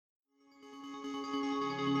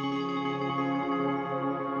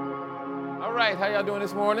right, how y'all doing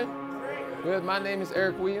this morning? Good. My name is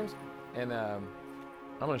Eric Williams, and I'm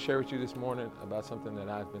going to share with you this morning about something that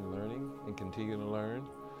I've been learning and continue to learn.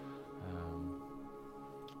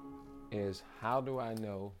 Is how do I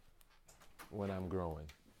know when I'm growing?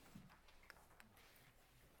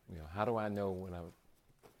 How do I know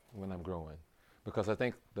when I'm growing? Because I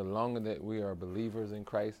think the longer that we are believers in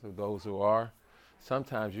Christ, or those who are,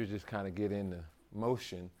 sometimes you just kind of get in the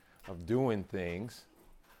motion of doing things.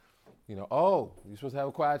 Oh, you're supposed to have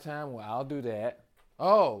a quiet time? Well, I'll do that.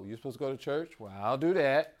 Oh, you're supposed to go to church? Well, I'll do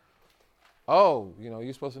that. Oh,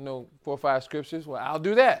 you're supposed to know 4 or 5 scriptures? Well, I'll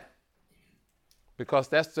do that. Because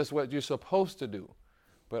that's just what you're supposed to do.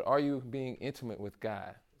 But are you being intimate with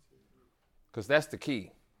God? Because that's the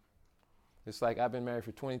key. It's like I've been married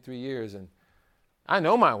for 23 years, and I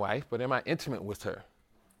know my wife, but am I intimate with her?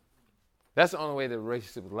 That's the only way the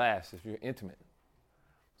relationship lasts, if you're intimate.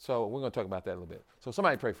 So we're going to talk about that a little bit. So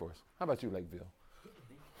somebody pray for us. How about you, Lakeville?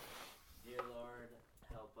 Dear Lord,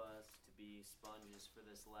 help us to be sponges for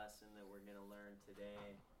this lesson that we're going to learn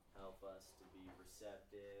today. Help us to be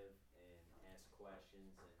receptive and ask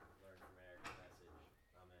questions and learn from Eric's message.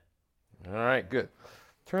 Amen. All right, good.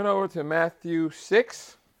 Turn over to Matthew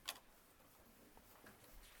 6.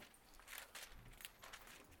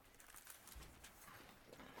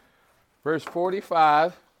 Verse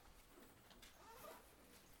 45.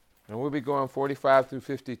 And we'll be going 45 through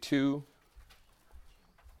 52.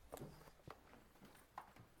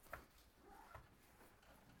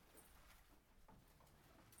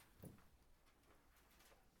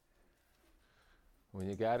 When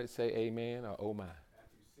you got it, say amen or oh my.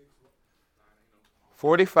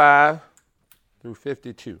 45 through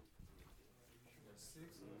 52.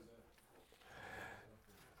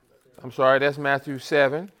 I'm sorry, that's Matthew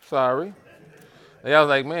 7. Sorry. Y'all was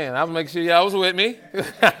like, man, I'll make sure y'all was with me.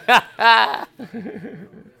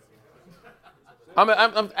 I'm in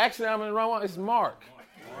the wrong one. It's Mark.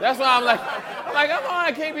 That's why I'm like,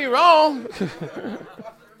 I can't be wrong.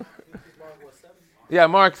 Yeah,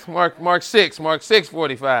 Mark 6,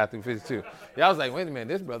 45 through 52. Y'all was like, wait a minute,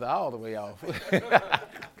 this brother all the way off.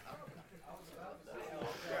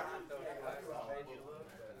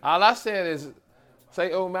 All I said is,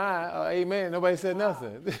 say, oh my, or amen. Nobody said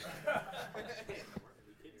nothing.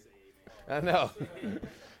 I know.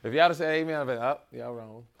 If y'all said amen, I'd be like, oh, y'all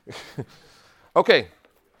wrong. Okay.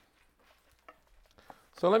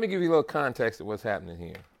 So let me give you a little context of what's happening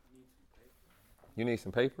here. You need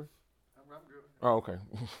some paper? I'm good. Oh, okay.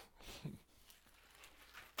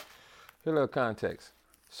 Here a little context.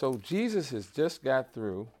 So Jesus has just got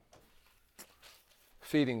through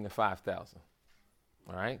feeding the 5,000.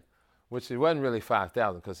 All right? Which it wasn't really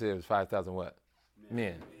 5,000 because it was 5,000 what?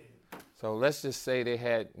 Men. So let's just say they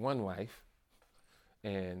had one wife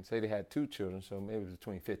and say they had 2 children, so maybe it was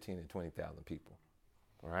between 15 and 20,000 people.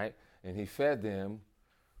 All right? And he fed them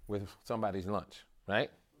with somebody's lunch,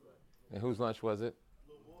 right? And whose lunch was it?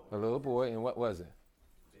 A little boy. And what was it?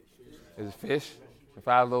 Is it fish? And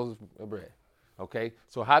 5 loaves of bread. Okay?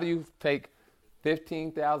 So how do you take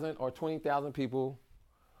 15,000 or 20,000 people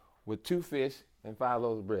with 2 fish and 5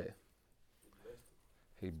 loaves of bread?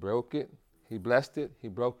 He broke it. He blessed it. He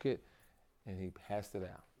broke it. And he passed it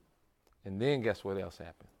out. And then guess what else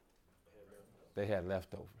happened? They had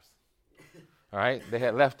leftovers. All right? They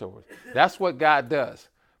had leftovers. That's what God does.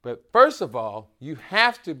 But first of all, you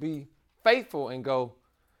have to be faithful and go,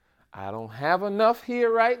 I don't have enough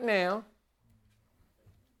here right now.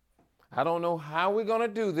 I don't know how we're going to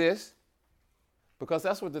do this. Because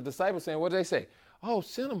that's what the disciples saying. What did they say? Oh,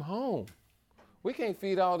 send them home. We can't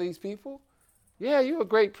feed all these people. Yeah, you're a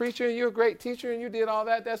great preacher, and you're a great teacher, and you did all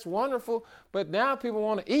that. That's wonderful. But now people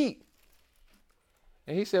want to eat.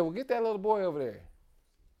 And he said, well, get that little boy over there.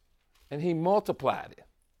 And he multiplied it.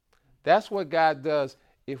 That's what God does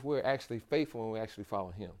if we're actually faithful and we actually follow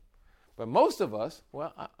him. But most of us,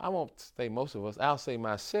 well, I won't say most of us, I'll say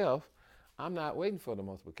myself, I'm not waiting for the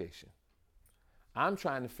multiplication. I'm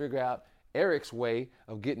trying to figure out Eric's way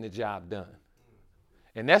of getting the job done.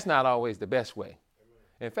 And that's not always the best way.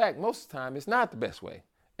 In fact, most of the time, it's not the best way,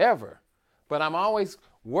 ever. But I'm always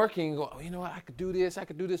working, I could do this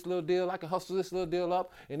little deal, I can hustle this little deal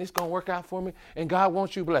up, and it's going to work out for me, and God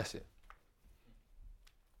wants you bless it.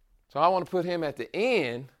 So I want to put him at the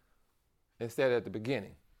end instead of at the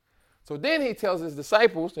beginning. So then he tells his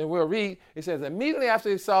disciples, and we'll read, it says, immediately after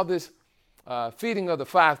they saw this feeding of the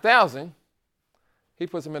 5,000, he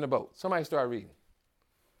puts them in a boat. Somebody start reading.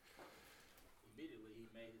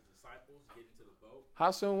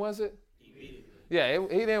 How soon was it? Immediately. Yeah,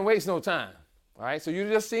 he didn't waste no time. All right, so you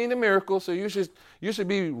just seen the miracle, so you should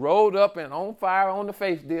be rolled up and on fire on the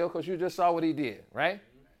faith deal because you just saw what he did, right?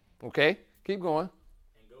 Okay, Keep going.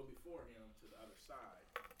 And go before him to the other side,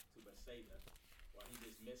 to Bethsaida, while he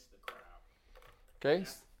dismissed the crowd. Okay,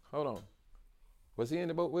 hold on. Was he in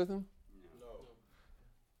the boat with him? No.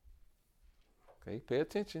 Okay, pay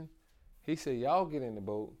attention. He said, y'all get in the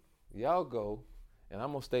boat, y'all go, and I'm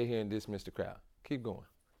going to stay here and dismiss the crowd. Keep going.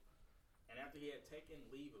 And after he had taken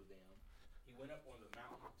leave of them, he went up on the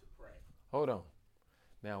mountain to pray. Hold on.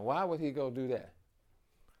 Now, why would he go do that?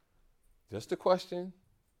 Just a question.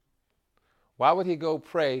 Why would he go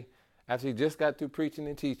pray after he just got through preaching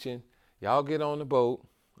and teaching? Y'all get on the boat,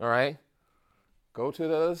 all right? Go to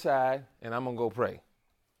the other side, and I'm going to go pray.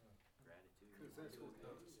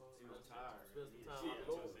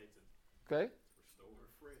 Okay?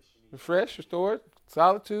 Refresh, restored,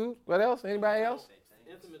 solitude. What else? Anybody else?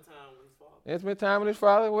 Intimate time with his father. Intimate time with his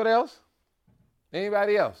father. What else?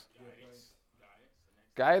 Anybody else?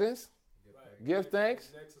 Guidance. Give thanks.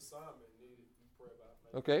 Next assignment needed to pray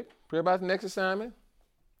about. Okay. Pray about the next assignment.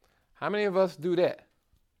 How many of us do that?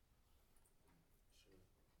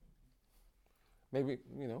 Maybe,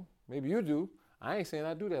 maybe you do. I ain't saying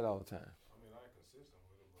I do that all the time. I mean, I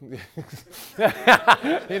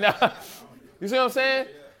ain't consistent with it. You see what I'm saying?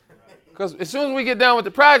 Because as soon as we get done with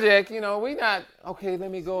the project, we not, okay,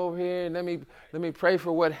 let me go over here and let me pray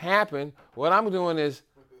for what happened. What I'm doing is,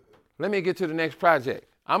 let me get to the next project.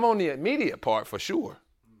 I'm on the immediate part for sure.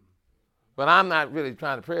 But I'm not really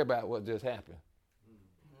trying to pray about what just happened.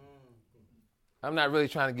 I'm not really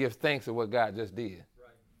trying to give thanks for what God just did.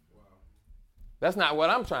 That's not what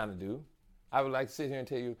I'm trying to do. I would like to sit here and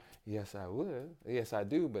tell you, yes, I would. Yes, I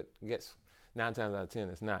do. But guess 9 times out of 10,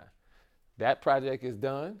 it's not. That project is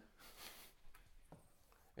done.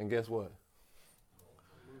 And guess what?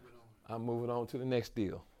 I'm moving on to the next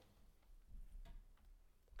deal.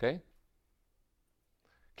 Okay?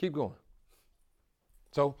 Keep going.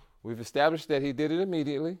 So we've established that he did it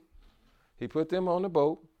immediately. He put them on the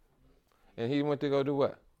boat. And he went to go do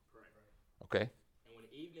what? Okay. And when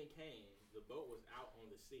evening came, the boat was out on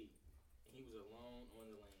the sea, and he was alone on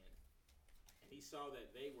the land. And he saw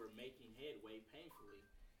that they were making headway painfully,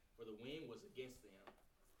 for the wind was against them.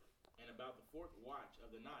 And about the 4th watch of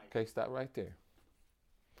the night. Okay, stop right there.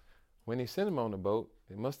 When he sent him on the boat,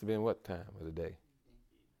 it must have been what time of the day?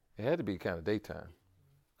 It had to be kind of daytime.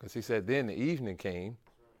 Because he said then the evening came.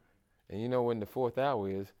 And you know when the 4th hour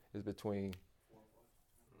is between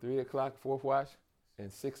 3 o'clock, 4th watch,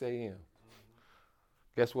 and 6 a.m.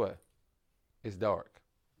 Guess what? It's dark.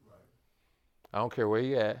 I don't care where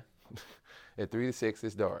you're at. At 3 to 6,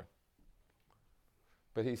 it's dark.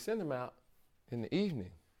 But he sent them out in the evening.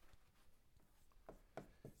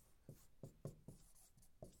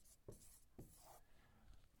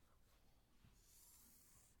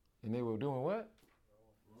 And they were doing what?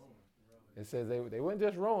 It says they weren't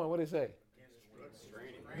just rowing. What did it say?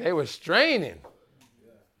 They were straining.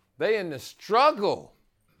 They in the struggle.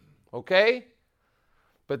 Okay?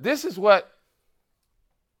 But this is what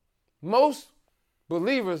most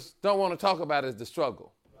believers don't want to talk about is the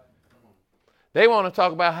struggle. They want to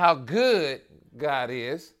talk about how good God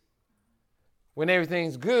is when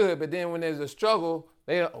everything's good, but then when there's a struggle,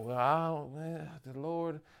 the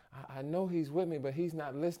Lord, I know he's with me, but he's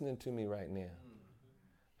not listening to me right now.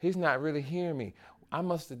 He's not really hearing me. I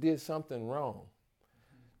must have did something wrong.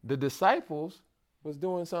 The disciples was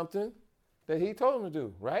doing something that he told them to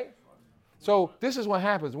do, right? So this is what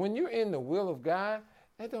happens. When you're in the will of God,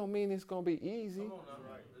 that don't mean it's going to be easy.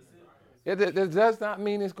 It does not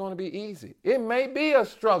mean it's going to be easy. It may be a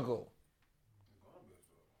struggle.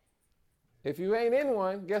 If you ain't in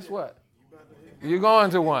one, guess what? You're going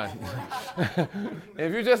to one.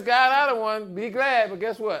 If you just got out of one, be glad, but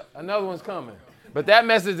guess what? Another one's coming. But that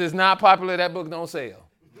message is not popular. That book don't sell.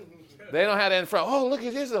 They don't have that in front. Oh, look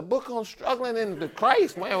at this, a book on struggling in the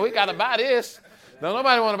Christ. Man, we got to buy this. No,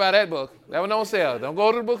 nobody want to buy that book. That one don't sell. Don't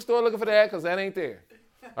go to the bookstore looking for that because that ain't there.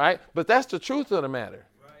 All right? But that's the truth of the matter.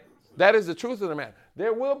 That is the truth of the matter.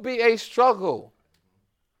 There will be a struggle.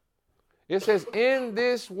 It says, in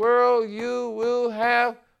this world you will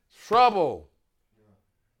have trouble.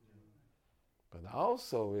 But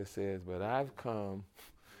also it says, but I've come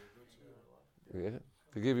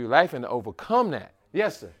to give you life and to overcome that.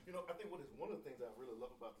 Yes, sir. I think one of the things I really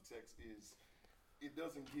love about the text is it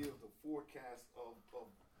doesn't give the forecast of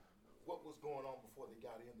what was going on before they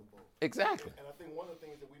got in the boat. Exactly. And I think one of the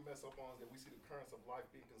things that we mess up on is that we see the currents of life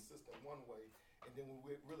being consistent one way, and then when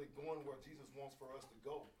we're really going where Jesus wants for us to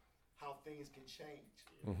go, how things can change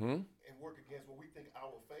and work against what we think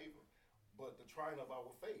our favor, but the trying of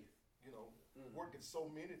our faith, work in so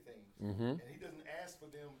many things. And he doesn't ask for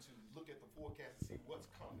them to look at the forecast and see what's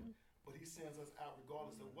coming, but he sends us out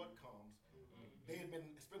regardless of what comes. They had been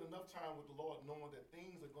spent enough time with the Lord knowing that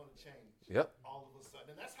things are going to change. Yep. All of a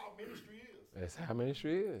sudden. And that's how ministry is. That's how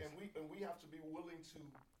ministry is. And we have to be willing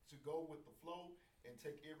to go with the flow and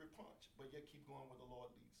take every punch, but yet keep going where the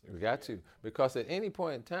Lord leads. We got to. Because at any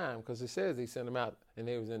point in time, because it says he sent them out and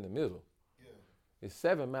they was in the middle. Yeah. It's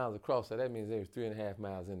 7 miles across, so that means they was 3.5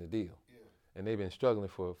 miles in the deal. Yeah. And they've been struggling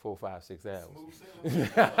for 4, 5, 6 hours. Smooth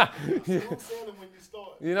sailing. Smooth sailing when you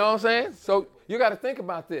start. You know what I'm saying? So you got to think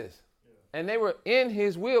about this. Yeah. And they were in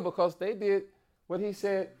his will because they did what he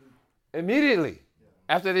said immediately.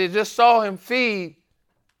 Yeah. After they just saw him feed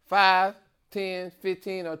 5, 10,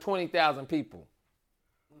 15, or 20,000 people.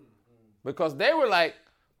 Because they were like,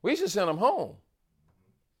 we should send them home.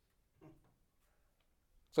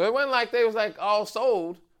 So it wasn't like they was like all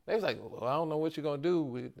sold. They was like, well, I don't know what you're going to do.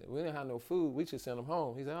 We didn't have no food. We should send them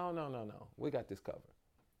home. He said, oh, no. We got this covered.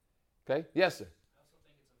 Okay? Yes, sir. I also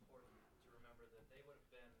think it's important to remember that they would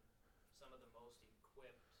have been some of the most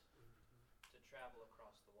equipped to travel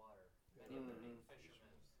across the water. Many of them being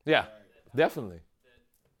fishermen. Yeah, definitely. That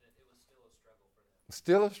it was still a struggle for them.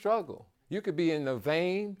 Still a struggle. You could be in the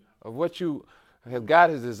vein of what God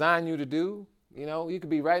has designed you to do. You know, you could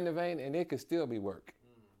be right in the vein and it could still be work.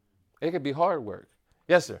 It could be hard work.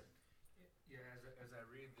 Yes, sir. Yeah, as I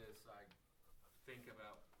read this, I think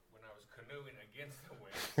about when I was canoeing against the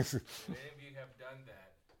wind. If any of you have done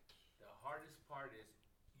that, the hardest part is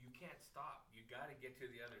you can't stop. You got to get to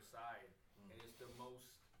the other side. And it's the most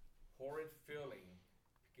horrid feeling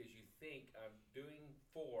because you think I'm doing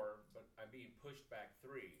 4, but I'm being pushed back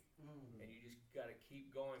 3. And you just got to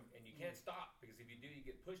keep going. And you can't stop because if you do, you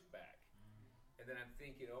get pushed back. And then I'm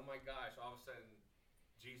thinking, oh my gosh, all of a sudden,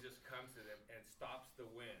 Jesus comes to them and stops the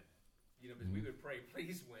wind. You know, because we would pray,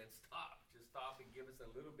 please wind, stop. Just stop and give us a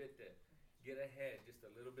little bit to get ahead, just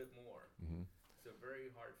a little bit more. Mm-hmm. It's a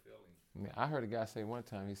very hard feeling. Yeah, I heard a guy say one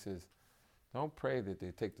time, he says, don't pray that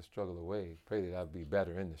they take the struggle away. Pray that I'll be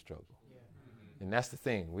better in the struggle. Yeah. Mm-hmm. And that's the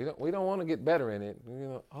thing. We don't want to get better in it. You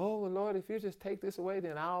know, oh, Lord, if you just take this away,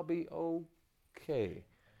 then I'll be okay.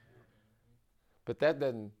 But that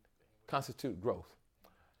doesn't constitute growth.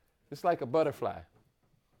 It's like a butterfly.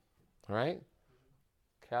 Right?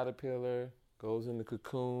 Caterpillar goes in the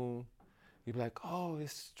cocoon. You be like, oh,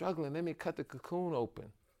 it's struggling. Let me cut the cocoon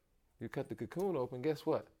open. You cut the cocoon open, guess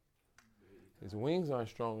what? His wings aren't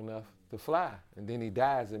strong enough to fly. And then he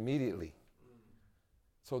dies immediately.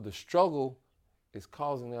 So the struggle is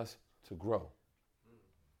causing us to grow.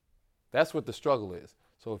 That's what the struggle is.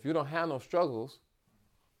 So if you don't have no struggles,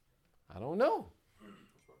 I don't know.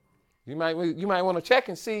 You might want to check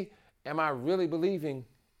and see, am I really believing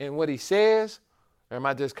in what he says, or am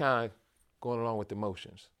I just kind of going along with the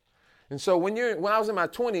motions? And so when I was in my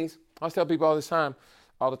 20s, I tell people all the time,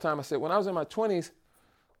 I said, when I was in my 20s,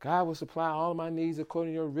 God will supply all of my needs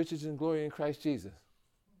according to your riches and glory in Christ Jesus.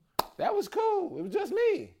 That was cool. It was just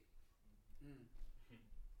me.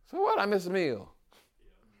 So what? I miss a meal.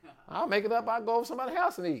 I'll make it up. I'll go over somebody's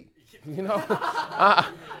house and eat. You know,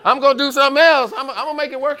 I'm going to do something else. I'm going to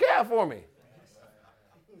make it work out for me.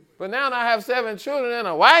 But now I have 7 children and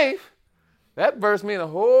a wife. That bursts me in a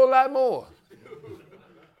whole lot more.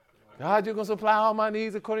 God, you're going to supply all my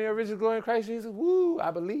needs according to your riches, glory in Christ Jesus. Woo,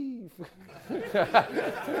 I believe.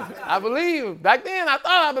 I believe. Back then, I thought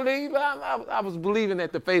I believed, but I was believing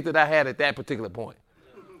at the faith that I had at that particular point.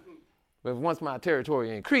 But once my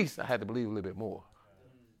territory increased, I had to believe a little bit more.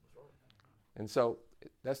 And so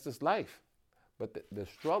that's just life. But the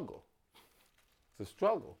struggle, it's a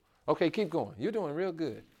struggle. Okay, keep going. You're doing real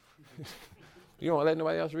good. You don't want to let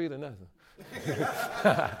nobody else read or nothing.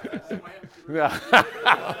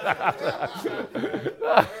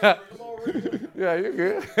 Yeah, you're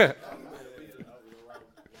good.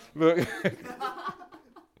 Look. Okay,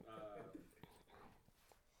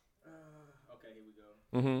 here we go.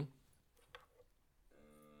 Mm-hmm.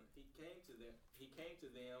 He came to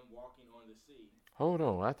them walking on the sea. Hold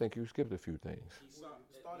on, I think you skipped a few things.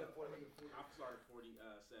 Started 47.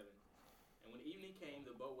 And when evening came,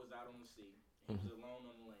 the boat was out on the sea. He was alone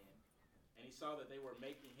on the land. And he saw that they were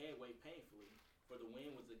making headway painfully, for the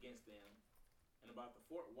wind was against them. And about the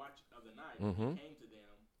 4th watch of the night, he came to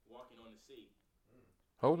them walking on the sea.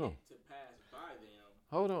 Hold on. To pass by them.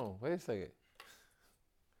 Hold on, wait a second.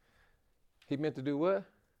 He meant to do what?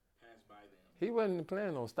 Pass by them. He wasn't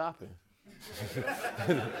planning on stopping.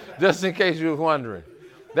 Just in case you were wondering.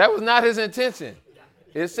 That was not his intention.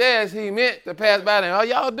 It says he meant to pass by them. Oh,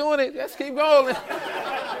 y'all doing it? Let's keep going.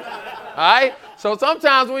 All right? So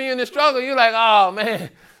sometimes when you're in the struggle, you're like, oh, man,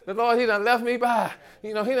 the Lord, he done left me by.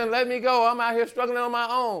 You know, he done let me go. I'm out here struggling on my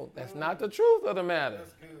own. That's not the truth of the matter.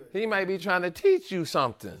 He might be trying to teach you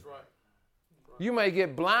something. You may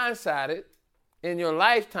get blindsided in your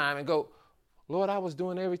lifetime and go, Lord, I was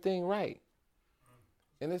doing everything right.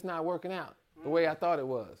 And it's not working out the way I thought it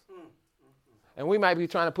was. And we might be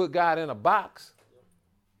trying to put God in a box.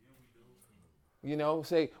 You know,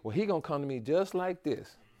 say, well, he going to come to me just like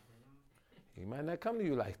this. He might not come to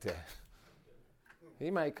you like that. He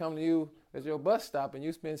might come to you at your bus stop and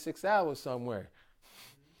you spend 6 hours somewhere.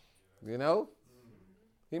 You know?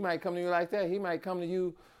 He might come to you like that. He might come to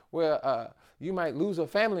you where you might lose a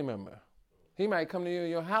family member. He might come to you and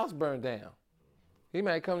your house burned down. He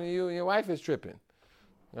might come to you and your wife is tripping.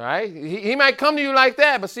 All right? He might come to you like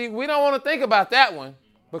that, but see, we don't want to think about that one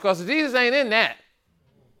because Jesus ain't in that.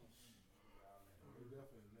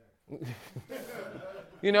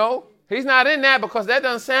 You know, he's not in that because that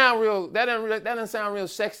doesn't sound real. That doesn't sound real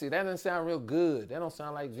sexy. That doesn't sound real good. That don't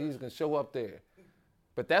sound like Jesus can show up there.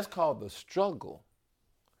 But that's called the struggle.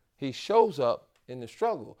 He shows up in the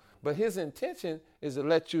struggle, but his intention is to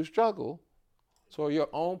let you struggle for your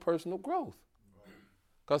own personal growth.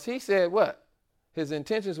 Because he said what? His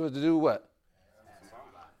intentions was to do what?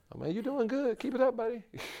 Oh, man, you doing good. Keep it up, buddy.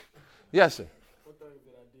 Yes, sir. One thing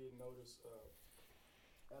that I did notice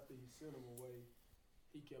after he sent him away,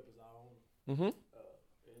 he kept his eye on him. Mm-hmm.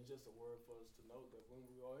 And it's just a word for us to know that when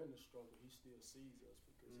we are in the struggle, he still sees us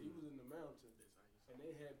because he was in the mountain and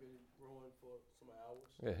they had been growing for some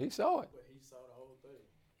hours. Yeah, he saw it. But he saw the whole thing.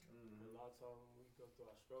 And a lot of times when we go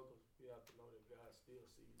through our struggles, we have to know that God still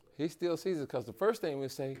sees us. He still sees it because the first thing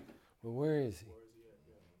we say, well, where is he? Where is he at?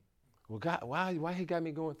 Yeah. Well, God, why he got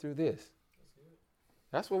me going through this?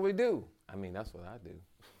 That's what we do. I mean, that's what I do.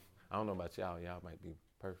 I don't know about y'all. Y'all might be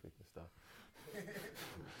perfect and stuff.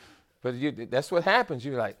 But that's what happens.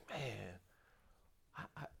 You're like, man,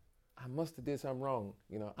 I must have did something wrong.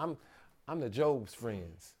 You know, I'm the Job's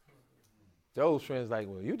friends. Job's friends like,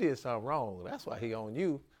 well, you did something wrong. That's why he on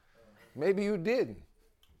you. Maybe you didn't.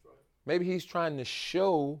 Maybe he's trying to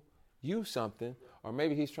show you something, or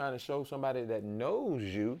maybe he's trying to show somebody that knows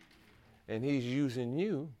you, and he's using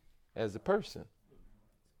you as a person.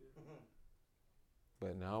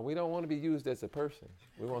 But no, we don't want to be used as a person.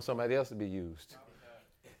 We want somebody else to be used.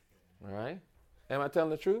 All right? Am I telling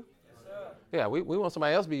the truth? Yes, sir. Yeah, we want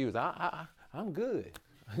somebody else to be used. I'm good.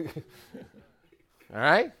 All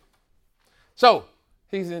right? So,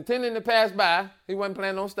 he's intending to pass by. He wasn't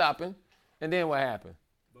planning on stopping. And then what happened?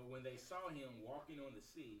 But when they saw him walking on the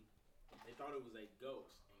sea, they thought it was a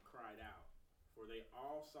ghost and cried out, for they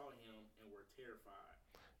all saw him and were terrified.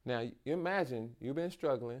 Now, you imagine you've been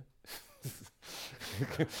struggling,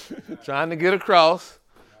 trying to get across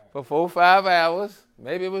for 4 or 5 hours.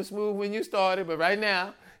 Maybe it was smooth when you started, but right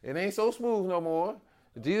now, it ain't so smooth no more.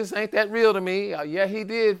 Jesus ain't that real to me. Yeah, he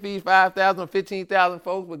did feed 5,000 or 15,000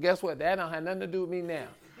 folks, but guess what? That don't have nothing to do with me now.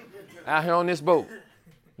 Out here on this boat.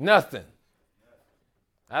 Nothing.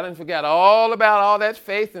 I done forgot all about all that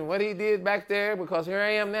faith and what he did back there because here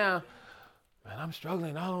I am now. Man, I'm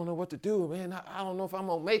struggling. I don't know what to do, man. I don't know if I'm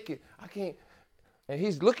going to make it. I can't. And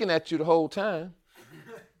he's looking at you the whole time.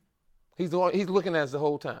 He's looking at us the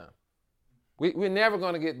whole time. We're never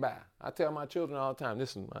going to get by. I tell my children all the time,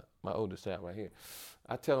 this is my oldest child right here.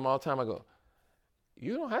 I tell them all the time, I go,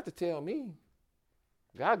 you don't have to tell me.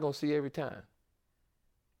 God going to see every time.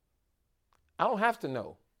 I don't have to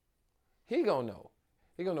know. He going to know.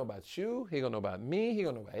 He going to know about you. He going to know about me. He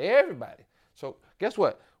going to know about everybody. So guess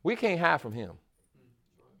what? We can't hide from him.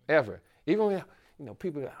 Ever. Even when,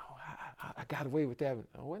 people, I got away with that.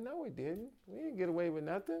 Oh, well, no, we didn't. We didn't get away with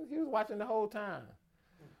nothing. He was watching the whole time.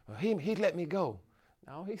 Well, he let me go.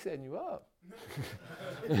 No, he's setting you up.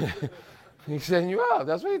 He's setting you up.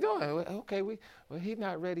 That's what he's doing. Okay, he's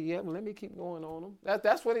not ready yet. Well, let me keep going on him.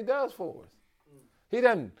 That's what he does for us. He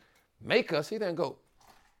doesn't make us. He doesn't go,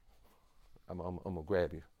 I'm going to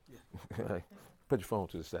grab you. Yeah. Put your phone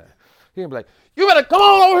to the side. He'll be like, you better come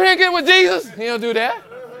on over here and get with Jesus. He don't do that.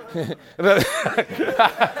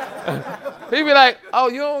 He'd be like, oh,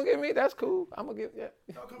 you don't get me? That's cool. I'm going to give you.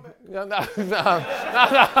 No, come back. No.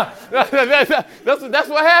 That's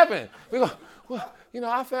what happened. We go, well,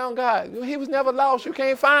 I found God. He was never lost. You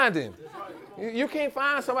can't find him. You can't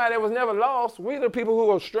find somebody that was never lost. We're the people who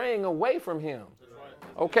are straying away from him.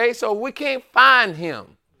 Okay, so we can't find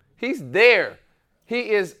him. He's there.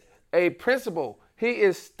 He is a principle. He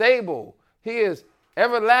is stable. He is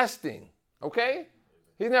everlasting. Okay?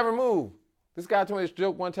 He's never moved. This guy told me this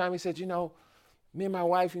joke one time. He said, me and my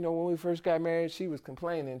wife, when we first got married, she was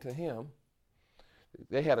complaining to him.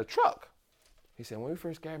 They had a truck. He said, when we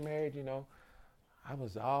first got married, I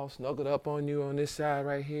was all snuggled up on you on this side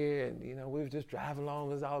right here. And, we was just driving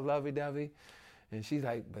along. It was all lovey-dovey. And she's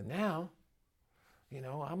like, but now,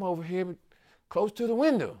 I'm over here close to the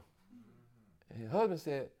window. And his husband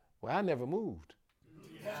said, Well, I never moved.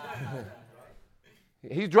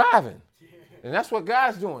 He's driving. And that's what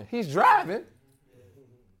God's doing. He's driving.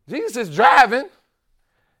 Jesus is driving.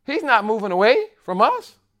 He's not moving away from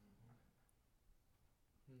us.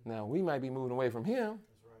 Now, we might be moving away from him,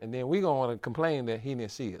 and then we're going to want to complain that he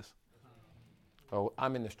didn't see us. Oh,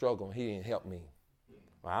 I'm in the struggle, and he didn't help me.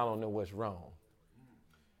 Well, I don't know what's wrong.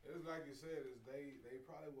 It's like you said, they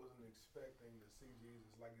probably wasn't expecting to see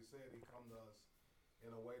Jesus. Like you said, he come to us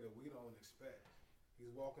in a way that we don't expect.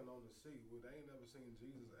 He's walking on the sea. Well, they ain't never seen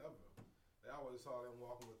Jesus ever. They always saw them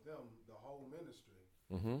walking with them the whole ministry.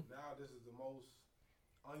 Mm-hmm. Now this is the most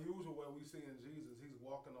unusual way we see in Jesus. He's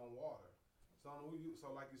walking on water.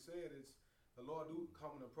 So like you said, it's the Lord do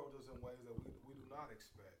come and approach us in ways that we do not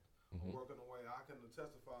expect. Mm-hmm. Working away. I can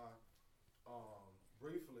testify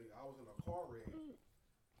briefly. I was in a car wreck,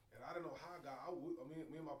 and I didn't know how I got. Me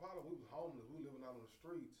and my partner, we was homeless. We were living out on the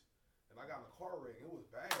streets, and I got in a car wreck. It was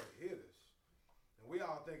bad. It hit us, and we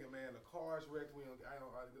all thinking, man, the car's wrecked. I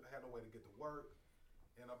had no way to get to work.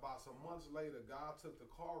 And about some months later, God took the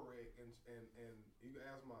car wreck, and you can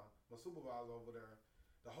ask my supervisor over there.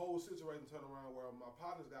 The whole situation turned around where my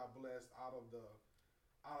partners got blessed out of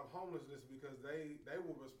homelessness because they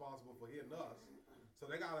were responsible for hitting us. So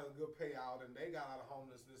they got a good payout, and they got out of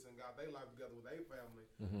homelessness and got their life together with their family.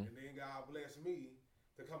 Mm-hmm. And then God blessed me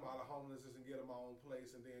to come out of homelessness and get in my own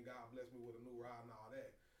place, and then God blessed me with a new ride and all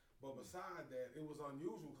that. But beside that, it was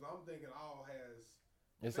unusual because I'm thinking all has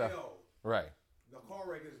failed. Right. The car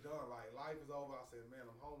wreck is done. Like, life is over. I said, man,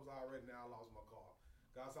 I'm homeless already. Now I lost my car.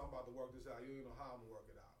 God said, I'm about to work this out. You don't know how I'm going to work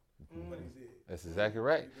it out. Mm-hmm. But he did. That's exactly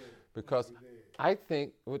right. Because I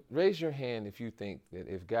think, raise your hand if you think that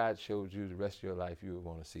if God showed you the rest of your life, you would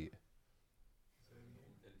want to see it.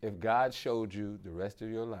 If God showed you the rest of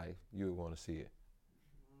your life, you would want to see it.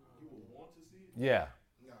 You would want to see it? Yeah.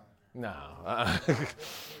 No.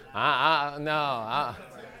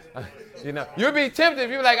 You know, you'll be tempted if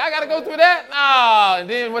you're like, I got to go through that. No. And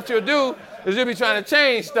then what you'll do is you'll be trying to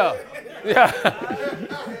change stuff. Yeah.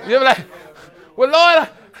 You'll be like, well, Lord,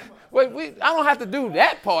 I don't have to do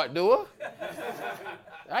that part, do I?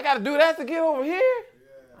 I got to do that to get over here?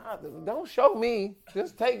 Don't show me.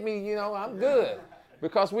 Just take me, I'm good.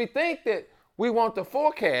 Because we think that we want the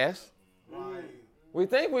forecast. Right. We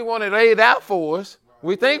think we want it laid out for us.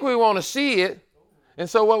 We think we want to see it. And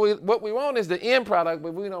so what we want is the end product,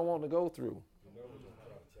 but we don't want to go through.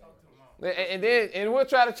 And we'll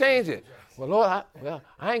try to change it. Well, Lord,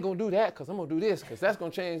 I ain't going to do that because I'm going to do this because that's going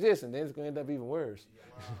to change this, and then it's going to end up even worse.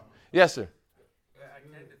 Yes, sir. I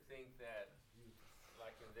tend to think that,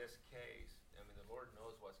 like in this case, the Lord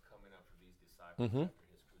knows what's coming up for these disciples after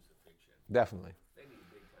his crucifixion. Definitely. They need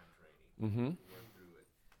big-time training to work through it.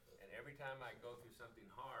 And every time I go through something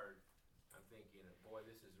hard, I'm thinking, boy,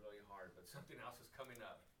 this is really hard, but something else is coming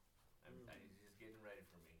up. He's just getting ready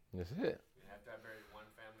for me. That's it. And after I buried one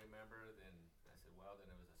family member, then I said, well, then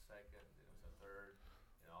it was a second, then it was a third,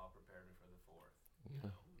 and all prepared me for the fourth.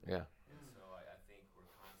 Yeah. And so I think we're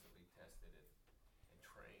constantly tested and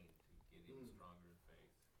trained to get even stronger in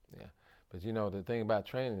faith. Yeah. But the thing about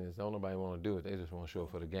training is don't nobody want to do it. They just want to show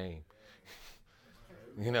up for the game.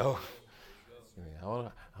 The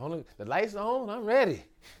lights are on, I'm ready.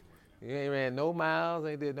 You ain't ran no miles,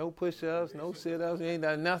 ain't did no push-ups, no sit-ups, you ain't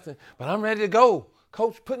done nothing. But I'm ready to go.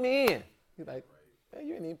 Coach, put me in. He's like, hey,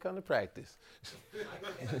 you ain't even come to practice.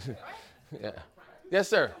 Yeah. Yes,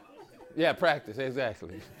 sir. Yeah, practice,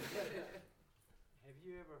 exactly. Have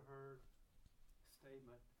you ever heard a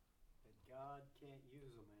statement that God can't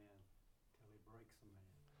use a man till he breaks a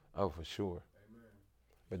man? Oh, for sure. Amen.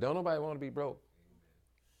 But don't nobody want to be broke.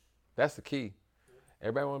 That's the key.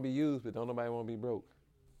 Everybody want to be used, but don't nobody want to be broke.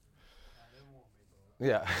 I didn't want to be broke.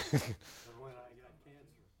 Yeah. But when I got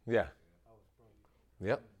cancer, yeah. I was broke.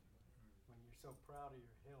 Yep. When you're so proud of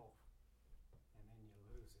your health and then you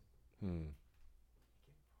lose it.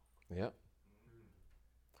 Yep.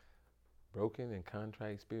 Broken and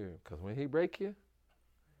contrite spirit. Because when he break you,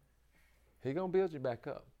 he going to build you back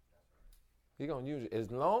up. He going to use you. As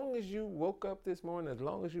long as you woke up this morning, as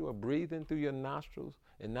long as you are breathing through your nostrils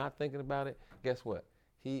and not thinking about it, guess what?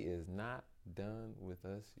 He is not done with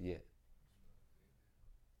us yet.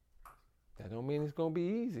 That don't mean it's going to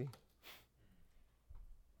be easy.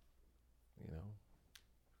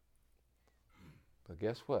 But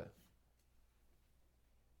guess what?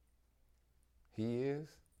 He is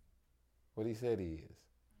what he said he is.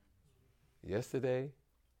 Yesterday,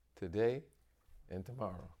 today, and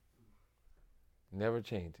tomorrow. Never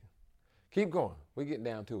changing. Keep going. We're getting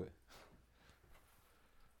down to it.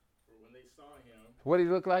 When they saw him, What did he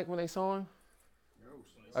look like when they saw him?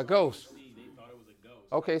 Ghost. A ghost. They thought it was a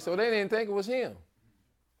ghost. Okay, so they didn't think it was him.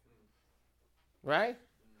 right?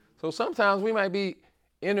 So sometimes we might be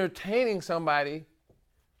entertaining somebody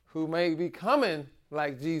who may be coming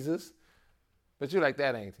like Jesus, but you're like,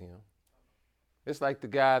 that ain't him. It's like the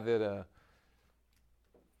guy that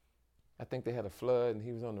I think they had a flood and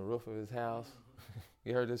he was on the roof of his house.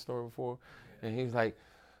 You heard this story before? And he was like,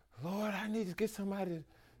 Lord, I need to get somebody to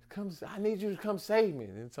come. I need you to come save me.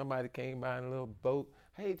 And then somebody came by in a little boat.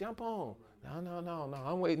 Hey, jump on. No.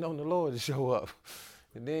 I'm waiting on the Lord to show up.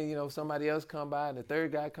 And then, somebody else come by and the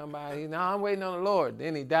third guy come by. I'm waiting on the Lord.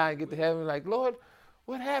 Then he died and get to heaven like, Lord,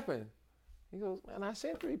 what happened? He goes, man, I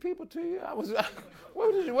sent 3 people to you.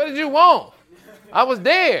 What did you want? I was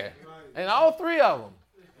there. And all 3 of them.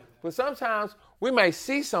 But sometimes we may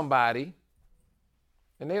see somebody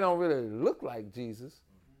and they don't really look like Jesus,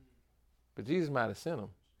 but Jesus might have sent them.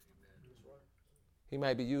 He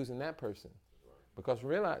might be using that person. Because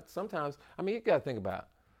realize sometimes, you got to think about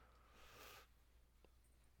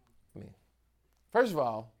it. First of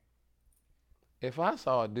all, if I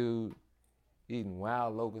saw a dude eating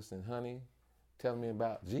wild locusts and honey telling me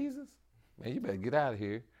about Jesus, man, you better get out of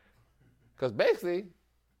here. Because basically,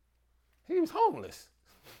 he was homeless.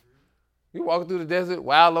 You walking through the desert,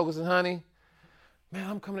 wild locusts and honey. Man,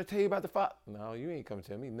 I'm coming to tell you about the Father. No, you ain't coming to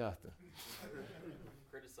tell me nothing.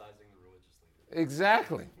 Criticizing the religious leaders.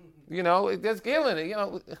 Exactly. Just killing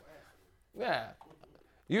it, Yeah.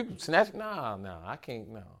 You snatch, no, I can't,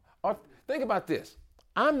 no. Or think about this.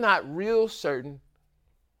 I'm not real certain,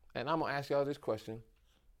 and I'm going to ask y'all this question.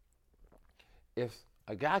 If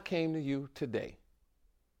a guy came to you today,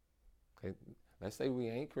 okay, let's say we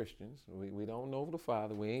ain't Christians, we don't know the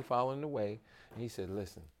Father, we ain't following the way, and he said,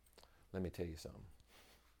 listen, let me tell you something.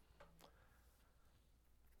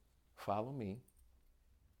 Follow me,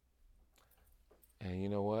 and you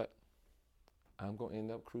know what? I'm going to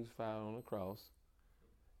end up crucified on the cross,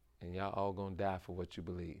 and y'all all going to die for what you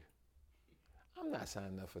believe. I'm not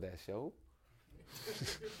signing up for that show.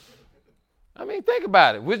 Think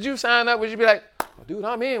about it. Would you sign up? Would you be like, oh, dude,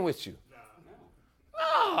 I'm in with you?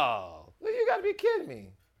 No. You got to be kidding me.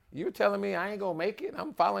 You telling me I ain't going to make it?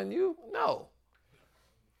 I'm following you? No.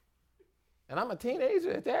 And I'm a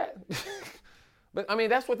teenager at that. But,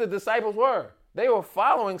 that's what the disciples were. They were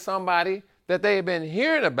following somebody that they had been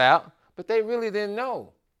hearing about, but they really didn't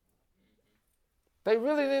know. They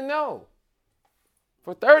really didn't know.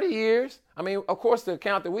 For 30 years, of course, the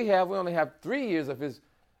account that we only have 3 years of his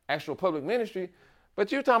actual public ministry.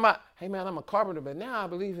 But you're talking about, hey, man, I'm a carpenter, but now I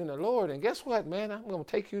believe in the Lord. And guess what, man? I'm going to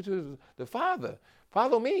take you to the Father.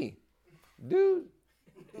 Follow me. Dude,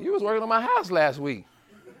 you was working on my house last week.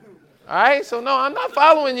 All right? So, no, I'm not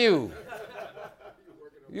following you.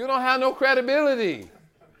 You don't have no credibility.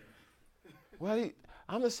 Well,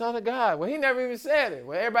 I'm the Son of God. Well, he never even said it.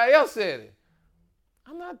 Well, everybody else said it.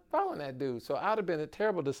 I'm not following that dude. So I'd have been a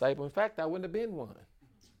terrible disciple. In fact, I wouldn't have been one.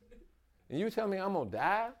 And you tell me I'm going to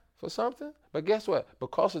die for something? But guess what?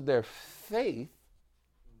 Because of their faith,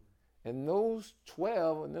 and those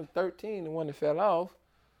 12 and them 13, the one that fell off,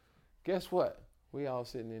 guess what? We all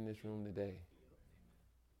sitting in this room today.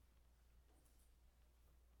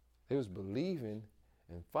 They was believing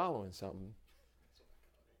and following something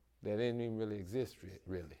that didn't even really exist,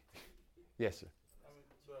 really. Yes, sir.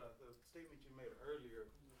 The statement you made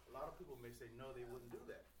earlier, a lot of people may say, no, they wouldn't do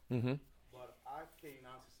that. Mm-hmm. But I can't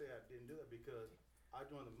honestly say I didn't do that because I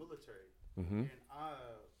joined the military. Mm-hmm. And I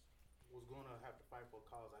was going to have to fight for a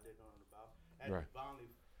cause I didn't know nothing about. I had to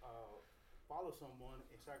blindly follow someone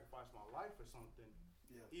and sacrifice my life for something,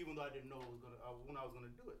 even though I didn't know when I was going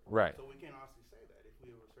to do it. Right. So we can't honestly say that if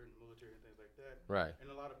we were certain military and things like that. Right.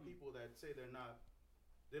 And a lot of people that say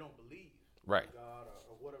they don't believe right. in God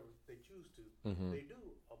or whatever they choose to, they do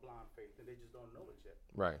a blind faith and they just don't know it yet.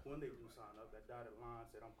 Right. When they do sign up, that dotted line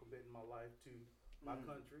said, I'm committing my life to my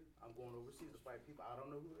country. I'm going overseas to fight people. I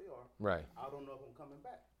don't know who they are. Right. I don't know if I'm coming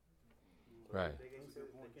back. So right. They can't say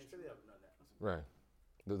they haven't done that. Right.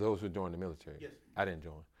 Those who joined the military. Yes. I didn't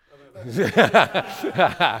join.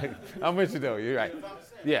 I'm with you though. You're right.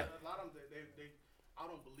 Yeah. A lot of them, I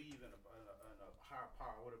don't believe in a higher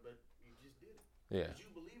power, or whatever, but you just did it. Yeah.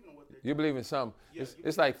 You believe in what they You believe in something. Yes,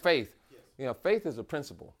 It's like faith. Yes. Faith is a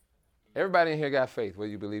principle. Everybody in here got faith,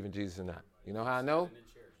 whether you believe in Jesus or not. You know how I know?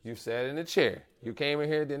 You sat in the chair. You came in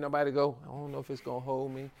here, didn't nobody go, I don't know if it's going to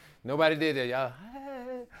hold me. Nobody did that. Y'all,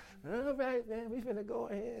 hey, all right, man, we finna go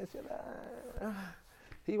ahead.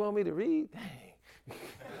 He want me to read? Dang.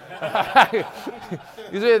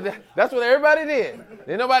 You said that's what everybody did.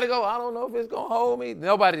 Didn't nobody go, I don't know if it's going to hold me.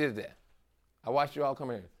 Nobody did that. I watched you all come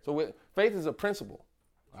here. So faith is a principle,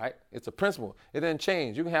 right? It's a principle. It doesn't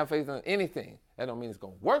change. You can have faith in anything. That don't mean it's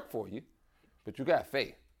going to work for you, but you got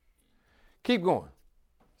faith. Keep going.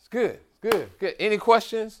 It's good. Good, good. Any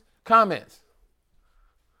questions, comments?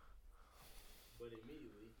 But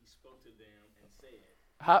immediately he spoke to them and said,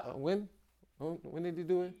 How? When did he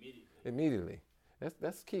do it? Immediately.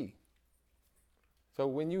 That's key. So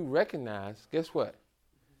when you recognize, guess what?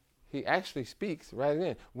 He actually speaks right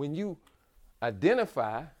then. When you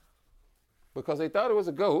identify, because they thought it was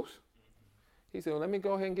a ghost, he said, well, let me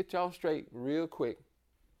go ahead and get y'all straight real quick.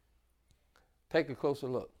 Take a closer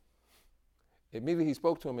look. Immediately he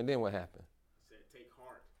spoke to him, and then what happened? He said, take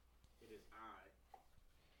heart, it is I.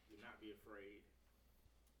 Do not be afraid.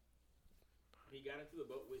 He got into the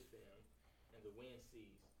boat with them, and the wind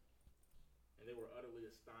ceased, and they were utterly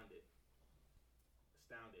astounded,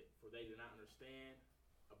 for they did not understand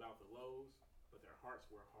about the loaves, but their hearts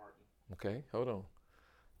were hardened. Okay, hold on.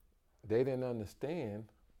 They didn't understand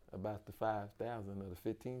about the 5,000 or the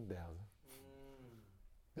 15,000.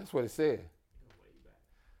 That's what it said.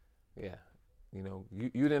 Yeah. You know, you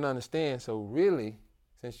didn't understand, so really,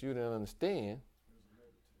 since you didn't understand,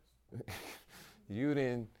 you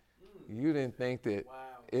didn't think that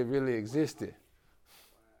it really existed.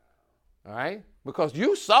 All right? Because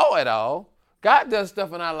you saw it all. God does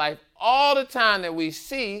stuff in our life all the time that we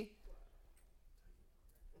see,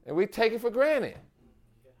 and we take it for granted.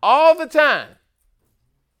 All the time.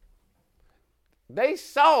 They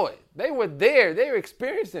saw it. They were there. They were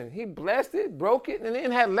experiencing it. He blessed it, broke it, and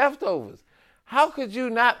then had leftovers. How could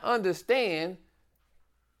you not understand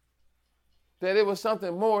that it was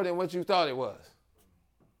something more than what you thought it was?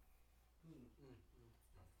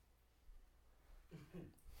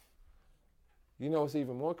 You know what's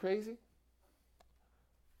even more crazy?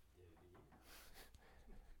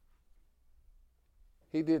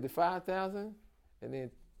 He did the 5,000, and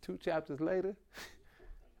then 2 chapters later,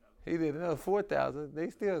 he did another 4,000. They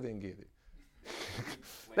still didn't get it.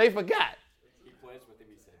 They forgot. He pledged with him.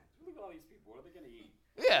 He said, look at all these people. What are they going to eat?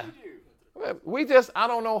 Yeah. I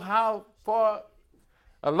don't know how far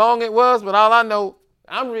along it was, but all I know,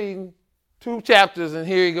 I'm reading 2 chapters, and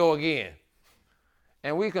here you go again.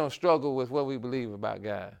 And we're going to struggle with what we believe about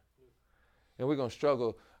God. And we're going to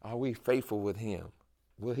struggle, are we faithful with him?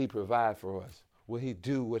 Will he provide for us? Will he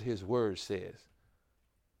do what his word says?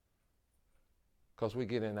 Because we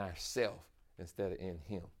get in ourselves instead of in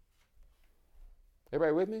him.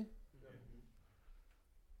 Everybody with me?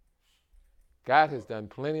 God has done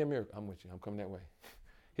plenty of miracles. I'm with you. I'm coming that way.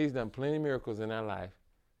 He's done plenty of miracles in our life.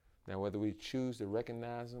 Now, whether we choose to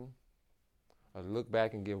recognize them or look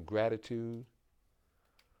back and give gratitude,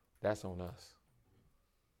 that's on us.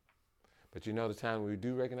 But you know the time we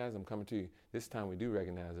do recognize them, I'm coming to you. This time we do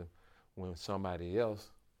recognize them when somebody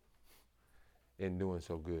else isn't doing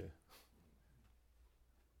so good.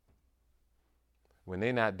 When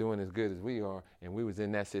they're not doing as good as we are, and we was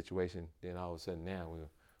in that situation, then all of a sudden now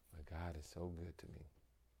my God is so good to me.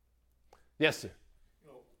 Yes, sir.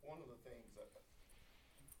 You know, one of the things, I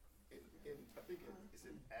think it's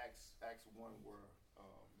in Acts 1 where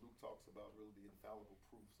Luke talks about really the infallible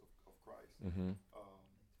proofs of Christ,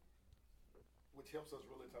 which helps us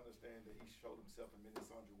really to understand that he showed himself in many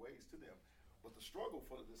sundry ways to them. But the struggle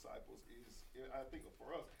for the disciples is, I think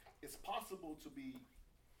for us, it's possible to be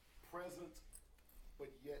present but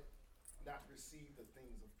yet not receive the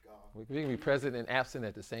things of God. We can be present and absent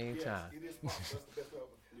at the same time. Yes, it is possible. That's the best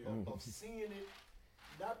way of seeing it,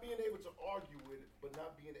 not being able to argue with it, but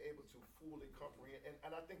not being able to fully comprehend.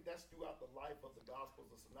 And I think that's throughout the life of the Gospels,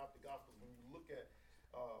 the Synoptic Gospels. When you look at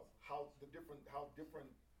how different,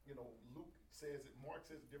 Luke says it, Mark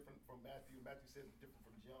says it different from Matthew, Matthew says it different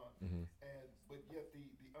from John. But yet the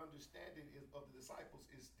understanding of the disciples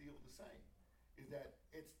is still the same. Is that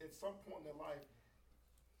it's at some point in their life,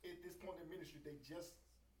 at this point in ministry, they just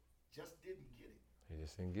didn't get it. They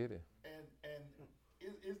just didn't get it. And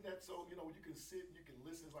isn't that so? You know, you can sit, you can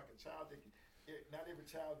listen. It's like a child. Not every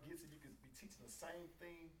child gets it. You can be teaching the same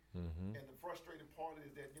thing. And the frustrating part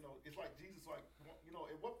is that, it's like Jesus,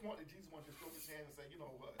 at what point did Jesus want to just throw his hand and say, you know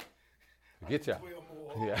what? Get y'all. 12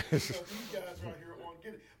 more. Yeah. These guys right here aren't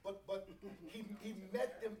getting it. But he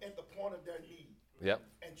met them at the point of their need. Yep.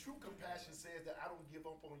 And true compassion says that I don't give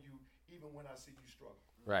up on you even when I see you struggle.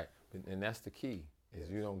 Right. And that's the key, is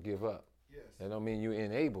you don't give up. Yes. That don't mean you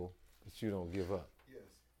enable, but you don't give up. Yes.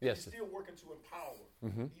 Yes. You're still working to empower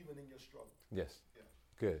even in your struggle. Yes. Yeah.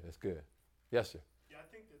 Good. That's good. Yes, sir. Yeah, I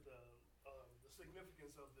think that the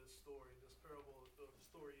significance of this story, this parable, the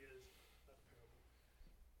story is not a parable.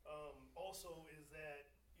 Also, is that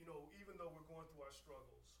even though we're going through our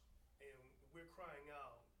struggles and we're crying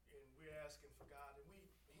out and we're asking for God, and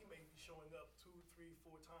He may be showing up 2, 3,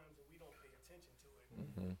 4 times, and we don't pay attention to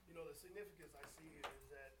it. The significance I see is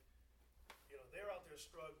that they're out there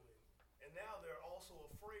struggling, And now they're also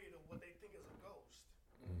afraid of what they think is a ghost.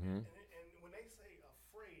 Mm-hmm. And when they say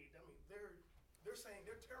afraid, I mean, they're saying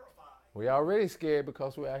they're terrified. We already scared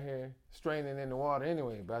because we're out here straining in the water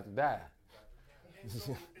anyway, about to die. And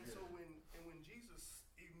so when Jesus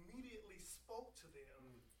immediately spoke to them,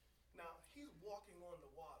 now he's walking on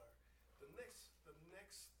the water. The next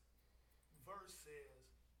verse says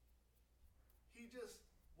he just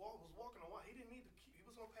was walking on water. He didn't need to he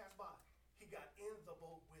was going to pass by. He got in the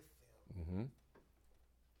boat with them. Mm-hmm.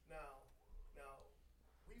 Now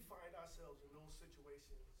we find ourselves in those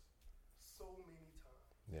situations so many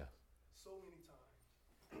times. Yeah. So many times.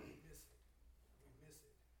 We miss it.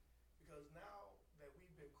 Because now that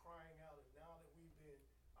we've been crying out and now that we've been,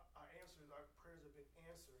 our prayers have been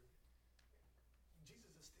answered,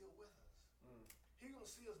 Jesus is still with us. He's going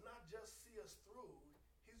to see us, not just see us through,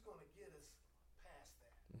 he's going to get us past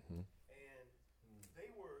that. Mm-hmm. And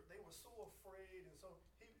they were so afraid, and so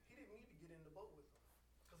he didn't need to get in the boat with them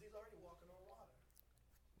because he's already walking on water.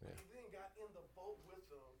 Yeah. He then got in the boat with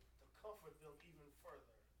them to comfort them even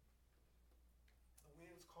further. The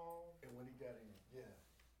wind's calm. And when he got in,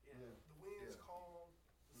 The wind's calm.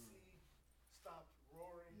 The sea stopped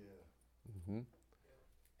roaring. Yeah. Mm-hmm.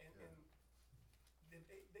 And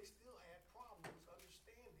they still had problems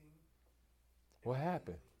understanding. What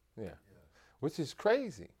happened? Yeah. Yeah. Which is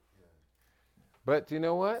crazy. Yeah. But you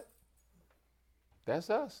know what? That's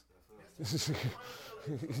us. We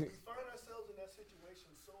find ourselves in that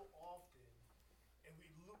situation so often, and we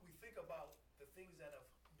think about the things that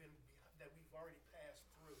we've already passed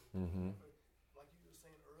through. Mm-hmm. Like you were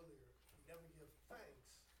saying earlier, we never give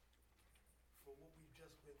thanks for what we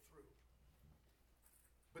just went through.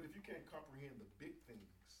 But if you can't comprehend the big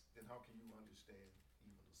things, then how can you understand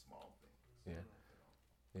even the small things? Yeah.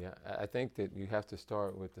 Yeah, I think that you have to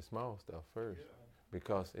start with the small stuff first. Yeah.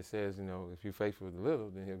 Because it says, if you're faithful with the little,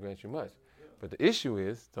 then he'll grant you much. Yeah. But the issue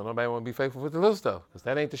is, don't nobody want to be faithful with the little stuff, because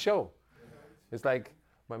that ain't the show. Yeah. It's like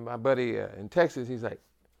my buddy in Texas, he's like,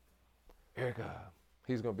 Eric,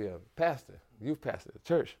 he's going to be a pastor, youth pastor at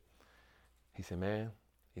church. He said, man,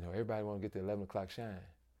 everybody want to get the 11 o'clock shine.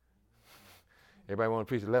 Everybody want to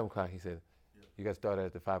preach at 11 o'clock. He said, you got to start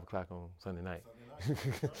at the 5 o'clock on Sunday night.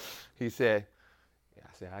 He said,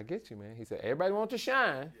 I said, I get you, man. He said, everybody wants to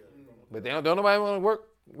shine, but don't nobody want to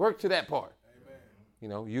work to that part.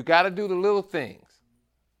 Amen. You got to do the little things.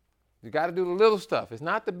 You got to do the little stuff. It's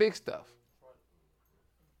not the big stuff.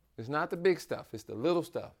 It's not the big stuff. It's the little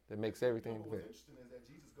stuff that makes everything What's better. interesting is that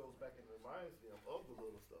Jesus goes back and reminds them of the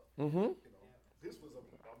little stuff. Mm-hmm. This was a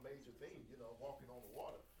major thing, walking on the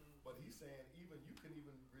water. But he's saying you can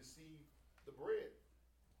even receive the bread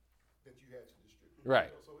that you had to distribute.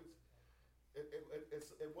 Right. So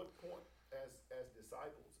it's at what point as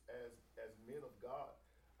disciples, as men of God,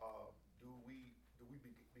 do we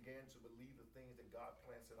begin to believe the things that God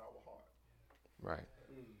plants in our heart? Right.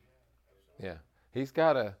 Yeah. He's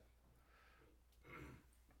got to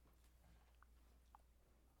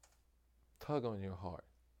tug on your heart,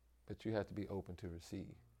 but you have to be open to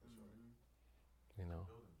receive.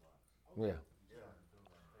 Yeah.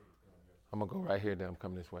 I'm going to go right here, then I'm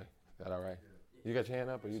coming this way. Is that all right? You got your hand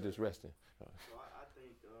up, or you just resting? So I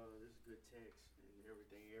think this is a good text, and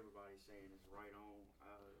everything everybody's saying is right on.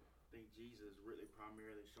 I think Jesus really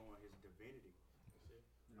primarily showing his divinity.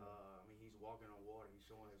 He's walking on water. He's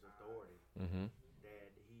showing his authority. Mm-hmm.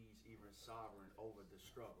 That he's even sovereign over the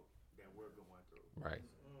struggle that we're going through. Right.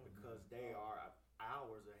 Because they are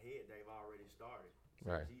hours ahead. They've already started.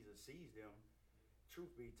 So right. Jesus sees them.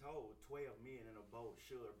 Truth be told, 12 men in a boat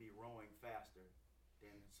should be rowing faster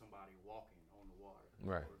than somebody walking on the water.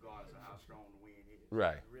 Right. Regardless of how strong the wind is.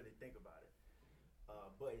 Right. Really think about it.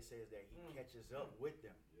 But it says that he catches up with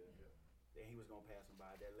them. That he was going to pass them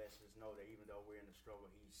by. That lets us know that even though we're in the struggle,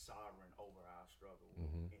 he's sovereign over our struggle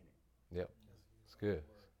in it. Yep. It's good.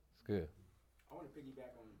 It's good. I want to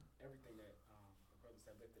piggyback on everything that the brothers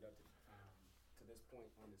have lifted up to this point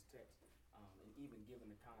on this text. And even given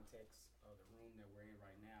the context of the room that we're in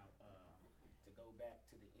right now, to go back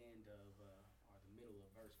to the end of, or the middle of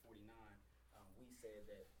verse 49, we said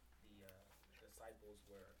that the disciples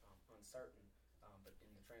were uncertain. But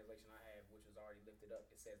in the translation I have, which was already lifted up,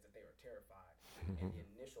 it says that they were terrified. And the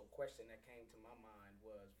initial question that came to my mind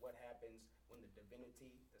was, what happens when the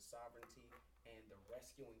divinity, the sovereignty, and the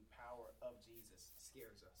rescuing power of Jesus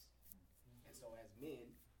scares us? And so as men,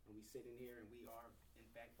 when we sit in here and we are, in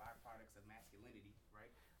fact, byproducts of masculinity,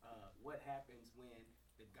 right? What happens when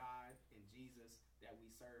the God and Jesus that we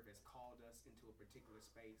serve has called us into a particular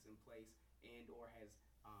space and place and or has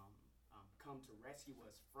come to rescue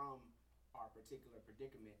us from our particular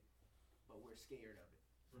predicament, but we're scared of it.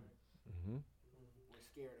 Mm-hmm. We're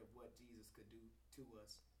scared of what Jesus could do to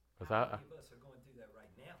us. How many of us are going through that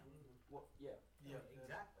right now? Well, yeah. Yeah,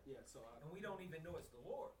 exactly. Yeah, so and we don't even know it's the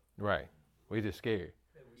Lord. Right. We just scared.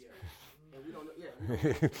 Yeah. And we don't know. Yeah, we don't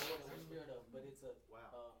know what we're scared of, but it's a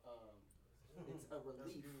it's a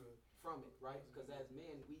relief from it, right? Because as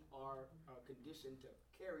men, we are conditioned to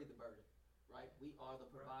carry the burden, right? We are the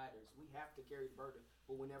providers. We have to carry the burden.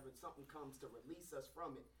 But whenever something comes to release us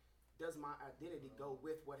from it, does my identity go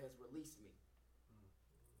with what has released me?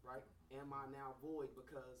 Right? Am I now void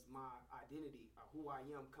because my identity, or who I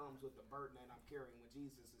am, comes with the burden that I'm carrying when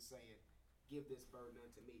Jesus is saying, give this burden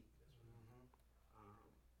unto me?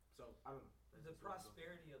 So, I don't know. The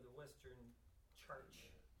prosperity of the Western church.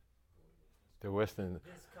 The Western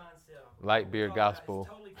this concept, light beer gospel.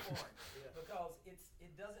 It's totally foreign because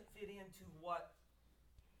it doesn't fit into what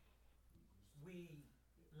we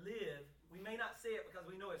live. We may not say it because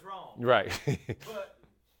we know it's wrong. Right. But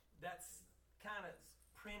that's kind of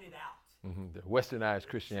printed out. Mm-hmm. The westernized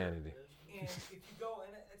Christianity. And if you go,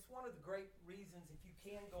 and it's one of the great reasons, if you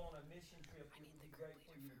can go on a mission trip, it would be great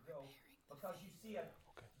for you to go because you see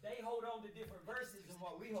they hold on to different verses than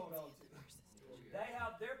what we hold on to. They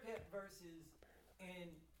have their pet verses,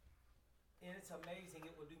 and it's amazing.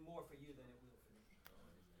 It will do more for you than it will for me.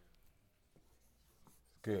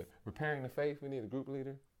 Good. Repairing the faith. We need a group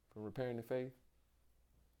leader for repairing the faith.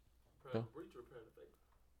 No?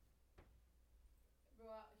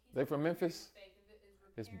 They from Memphis?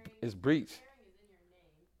 It's Breach.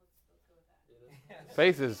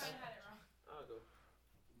 Faith is.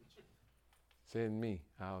 Send me.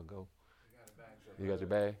 I'll go. You got your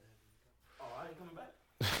bag? Oh, I ain't coming back.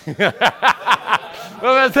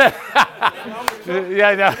 What was that?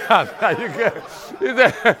 Yeah, no, you good. You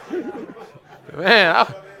said, man,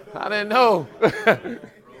 I didn't know.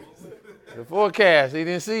 The forecast, he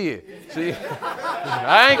didn't see it. See,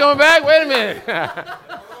 I ain't coming back. Wait a minute.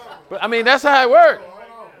 But I mean, that's how it works.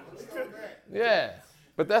 Yeah,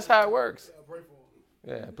 but that's how it works.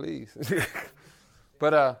 Yeah, please.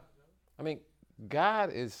 But I mean,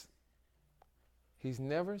 God is. He's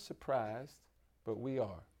never surprised, but we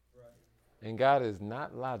are. Right. And God is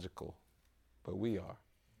not logical, but we are.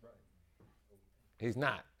 Right. He's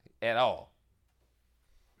not at all.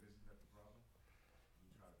 Isn't that the problem?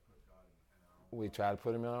 We try to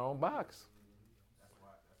put him in our own box. That's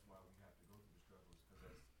why we have to go through the struggles.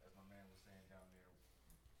 Because as my man was saying down there,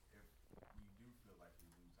 if we do feel like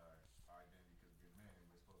we lose our identity because we're men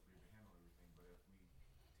and we're supposed to be able to handle everything, but if we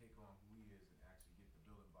take on who he is and actually get the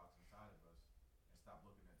building blocks inside of us, stop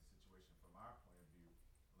looking at the situation from our point of view,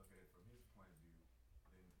 look at it from his point of view,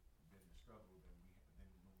 then the struggle,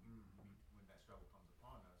 when that struggle comes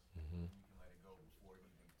upon us, we can let it go before it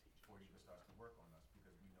even starts to work on us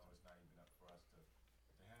because we know it's not even up for us to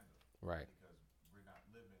handle. Right. Because we're not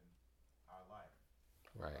living our life.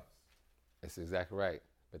 Right. That's exactly right.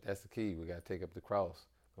 But that's the key. We got to take up the cross.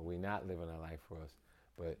 But we're not living our life for us.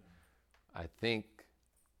 But I think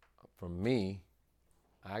for me,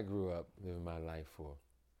 I grew up living my life for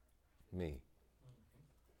me.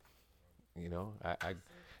 You know, I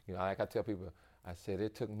like I tell people, I said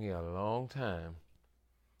it took me a long time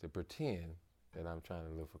to pretend that I'm trying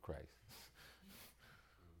to live for Christ.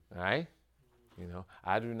 All right? You know,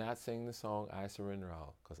 I do not sing the song, I Surrender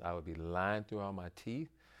All, because I would be lying through all my teeth.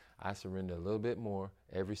 I surrender a little bit more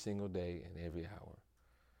every single day and every hour.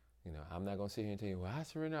 You know, I'm not going to sit here and tell you, well, I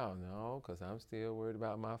surrender all. No, because I'm still worried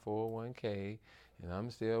about my 401k, and I'm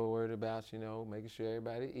still worried about, making sure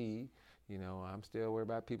everybody eat. You know, I'm still worried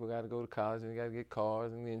about people got to go to college and got to get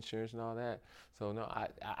cars and insurance and all that. So, no,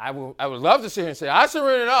 I would love to sit here and say, I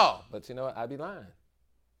surrender it all. But you know what? I'd be lying.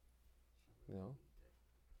 You know,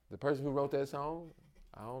 the person who wrote that song,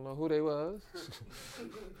 I don't know who they was.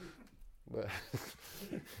 But,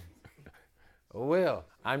 oh well,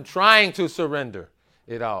 I'm trying to surrender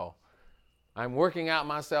it all. I'm working out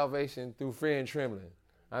my salvation through fear and trembling.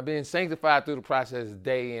 I'm being sanctified through the process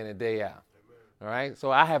day in and day out. All right? So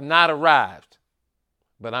I have not arrived,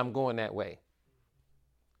 but I'm going that way.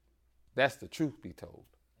 That's the truth be told.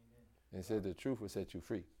 And said the truth will set you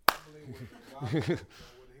free. I believe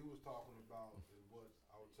what he was talking about is what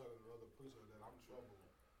I was telling the other preacher, that I'm troubled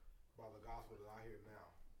by the gospel that I hear now.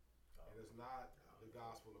 And it's not the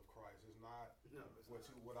gospel of Christ. It's not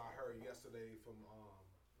what I heard yesterday from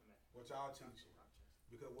what y'all teaching.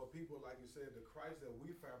 Because what people, like you said, the Christ that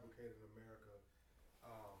we fabricate in America,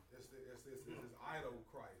 it's this idol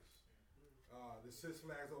Christ. The 6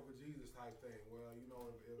 flags over Jesus type thing. Well,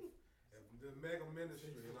 if the mega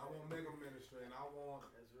ministry, and I want mega ministry, and I want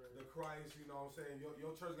the Christ, you know what I'm saying?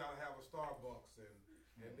 Your church got to have a Starbucks,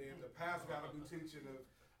 and then the pastor got to be teaching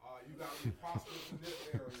you got to be prosperous in this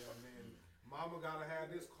area, and then Mama gotta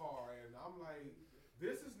have this car, and I'm like,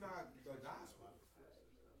 this is not the gospel.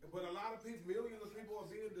 But a lot of people, millions of people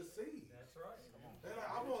are being deceived. That's right. They're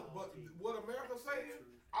like, but what America's saying,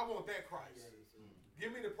 I want that Christ.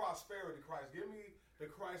 Give me the prosperity Christ. Give me the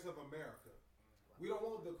Christ of America. We don't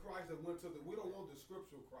want the Christ that we don't want the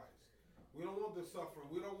scriptural Christ. We don't want the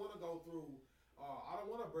suffering. We don't want to go through, I don't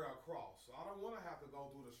want to bear a cross. I don't want to have to go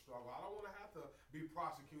through the struggle. I don't want to have to be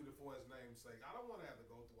prosecuted for his name's sake. I don't want to have to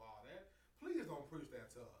go through all that. Please don't preach that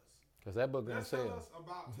to us. Because that book gonna say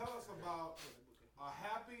tell us about a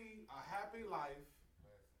happy life,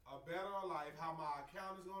 a better life, how my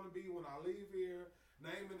account is going to be when I leave here,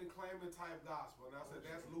 naming and claiming type gospel. And I said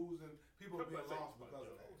that's losing, people being lost because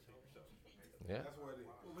of that. Yeah. That's what it is.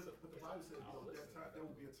 Well, but the Bible says that time, there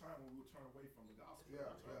will be a time when we will turn away from the gospel.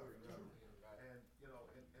 Yeah. And you know,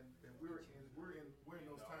 and we're in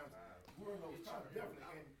those times. We're in those times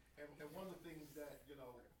definitely. And one of the things that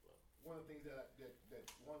one of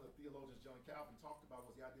the theologians, John Calvin, talked about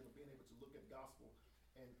was the idea of being able to look at gospel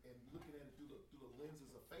and looking at it through the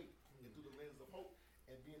lenses of faith and through the lenses of hope,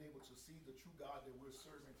 and being able to see the true God that we're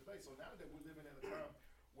serving today. So now that we're living in a time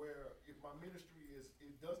where if my ministry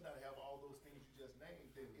it does not have all those things you just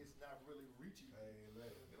named, then it's not really reaching.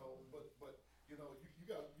 Amen. But you got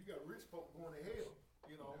rich folk going to hell,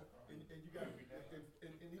 and you got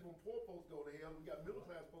and even poor folks go to hell. We got middle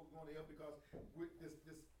class folks going to hell because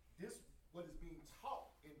this what is being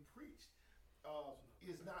taught and preached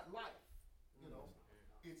is not life.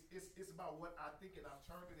 It's about what I think, and I've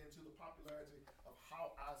turned it into the popularity of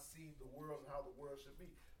how I see the world and how the world should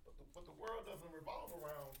be. But the world doesn't revolve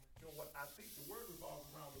around what I think. The world revolves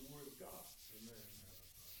around the word of God. Amen.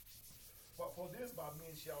 But for this, by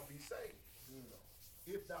men shall be saved.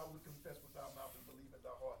 If thou would confess with thy mouth and believe in thy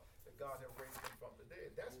heart that God hath raised him from the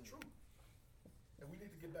dead. That's true. And we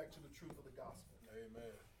need to get back to the truth of the gospel.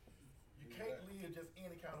 Amen. You can't live just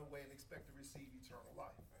any kind of way and expect to receive eternal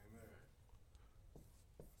life. Amen.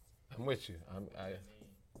 I'm with you. You can't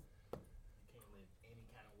live any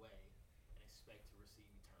kind of way and expect to receive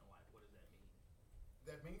eternal life. What does that mean?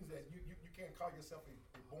 That means that you can't call yourself a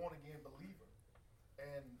born again believer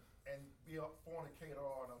and be a fornicator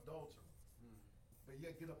or an adulterer, but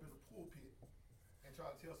yet get up in the pulpit and try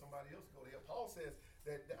to tell somebody else to go to hell. Paul says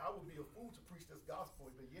that I would be a fool to preach this gospel,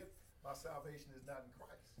 but yet my salvation is not in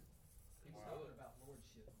Christ. He's talking about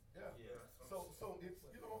lordship. Yeah. So it's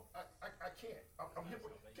I can't.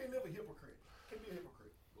 Can't live a hypocrite. Can't be a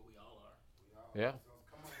hypocrite. But we all are. Yeah.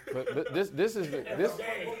 But this is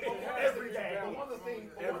Every day.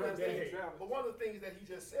 But one of the things that he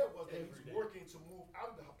just said was that he's working to move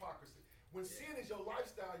out of the hypocrisy. When sin is your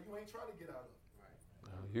lifestyle, you ain't trying to get out of it.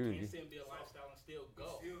 Can sin be a lifestyle and still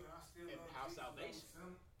go and have salvation?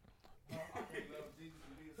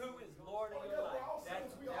 Who is Lord in your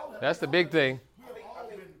life? That's the big thing. We've all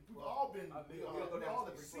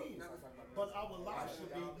have received, but our lives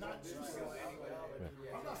should be not too selfish.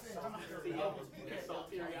 I'm not saying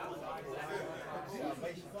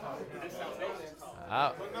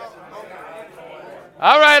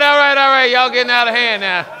All right. Y'all getting out of hand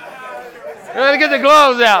now. Let's get the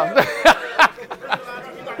gloves out.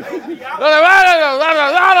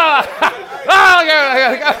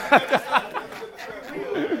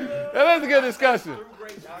 That's a good discussion.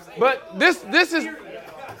 But this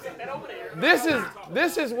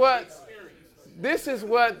is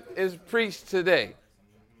what is preached today.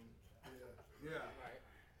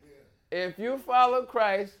 If you follow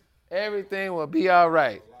Christ, everything will be all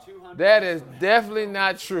right. That is definitely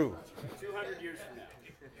not true. 200 years from now.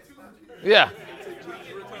 Yeah.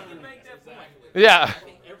 Yeah.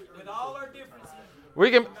 With all our differences, We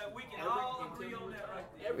can all agree on that right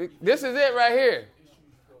there. This is it right here.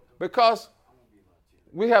 Because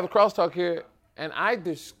we have a crosstalk here, and I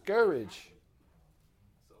discourage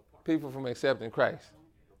people from accepting Christ.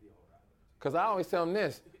 Because I always tell them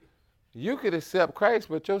this. You could accept Christ,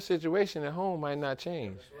 but your situation at home might not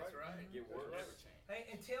change. That's right. Get worse. Hey,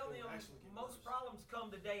 and tell them most problems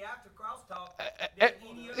come the day after crosstalk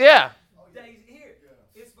days here.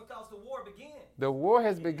 It's because the war began. The war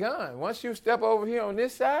has begun. Once you step over here on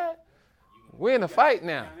this side, we're in a fight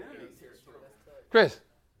now. Chris.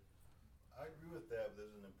 I agree with that, but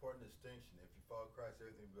there's an important distinction. If you follow Christ,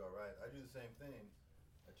 everything will be all right. I do the same thing.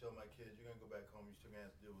 I tell my kids, you're going to go back home, you're still going to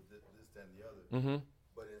have to deal with this, that, and the other. Mm-hmm.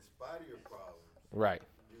 But in spite of your problems, right,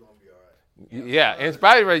 you're going to be all right. Yeah, in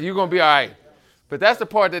spite of it, you're going to be all right. But that's the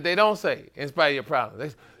part that they don't say, in spite of your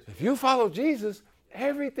problems. If you follow Jesus,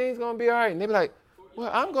 everything's going to be all right. And they be like,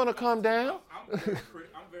 well, I'm going to come down. I'm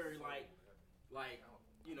very like,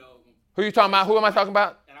 Who you talking about? Who am I talking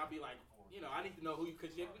about? And I'll be like, I need to know who you,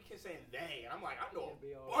 because we can saying they. I'm like, I know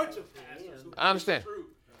a bunch of pastors who I understand. truth.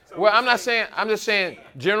 So Well, I'm not saying. I'm just saying.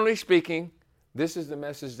 Generally speaking, this is the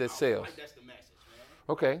message that sells. Like that's the message, man.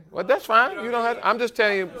 Okay. Well, that's fine. You don't have. I'm just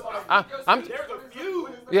telling you. I'm. There's a few.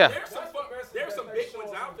 Yeah. There's some big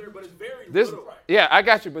ones out there, but it's very This. little. Yeah, I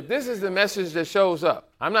got you. But this is the message that shows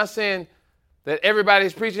up. I'm not saying that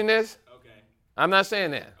everybody's preaching this. Okay. I'm not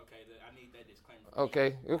saying that. Okay. I need that disclaimer.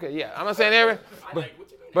 Okay. Okay. Yeah. I'm not saying every.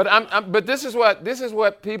 But this is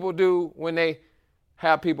what people do when they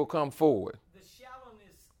have people come forward. The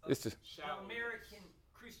shallowness It's of the, American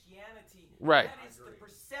Christianity. Right. That is the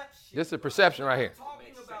perception. This is the perception right here. We're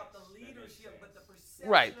talking about the leadership, but the perception.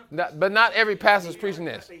 Right. But not every pastor's preaching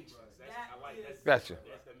this. Gotcha.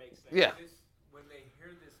 Yeah. When they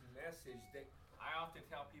hear this message, I often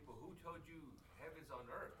tell people, who told you heaven's on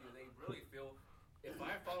earth? They really feel, if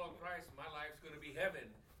I follow Christ, my life's going to be heaven.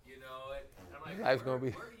 And I'm like, Life's gonna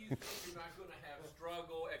be. Where do you think you're not going to have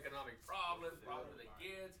struggle, economic problems with the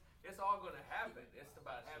kids? It's all going to happen. It's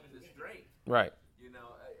about having the strength. Right. And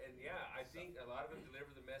I think a lot of them deliver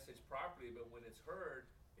the message properly, but when it's heard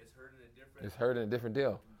in a different. It's heard in a different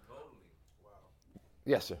deal. Totally. Wow.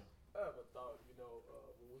 Yes, sir. I have a thought,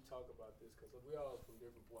 when we talk about this, because we all from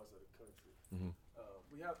different parts of the country. Mm-hmm.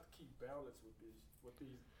 We have to keep balance with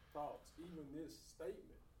these thoughts. Even this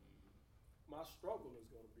statement, my struggle is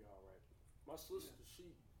going to be all right. My sister,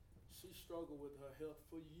 she struggled with her health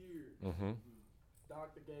for years. Mm-hmm.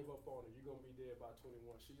 Doctor gave up on her. You're going to be dead by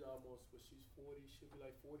 21. She's 40. She'll be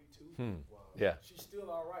like 42. Wow. Yeah. She's still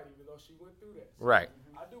all right, even though she went through that. So Right.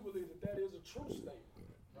 I do believe that is a true statement.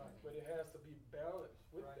 Right. But it has to be balanced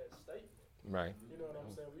with that statement. Right. You know what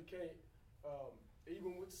I'm saying? We can't,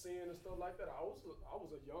 even with sin and stuff like that. I was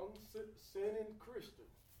a young sinning Christian,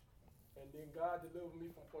 and then God delivered me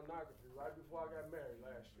from pornography right before I got married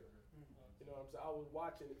last year. You know what I'm saying? I was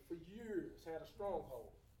watching it for years, had a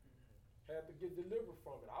stronghold, had to get delivered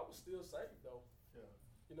from it. I was still saved though. Yeah.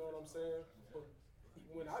 You know what I'm saying? But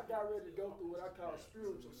when I got ready to go through what I call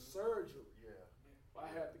spiritual surgery, I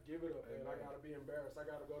had to give it up, man. I got to be embarrassed. I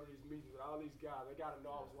got to go to these meetings with all these guys. They got to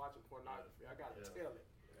know I was watching pornography. I got to tell it.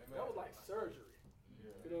 That was like surgery.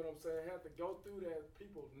 You know what I'm saying? I had to go through that,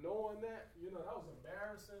 people knowing that. That was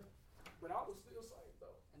embarrassing. But I was still saved,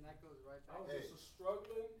 though. And that goes right back. I was just a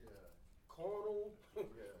struggling, carnal,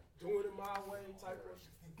 doing it my way type of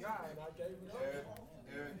guy, and I gave it up.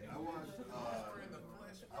 Eric, I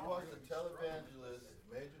watched a televangelist,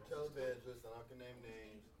 major televangelist, and I can name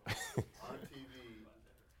names, on TV,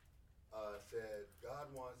 said,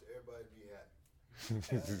 God wants everybody to be happy.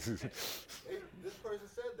 This person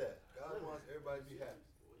said that. God wants everybody to be happy.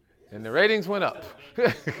 And the ratings went up.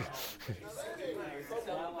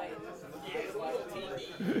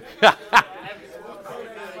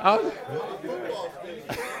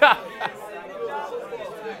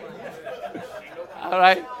 All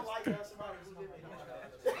right.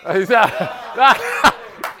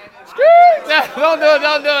 Don't do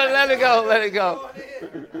it. Let it go.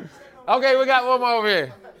 Okay, we got one more over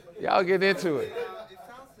here. Y'all get into it. It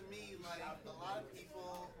sounds to me like a lot of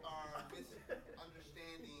people are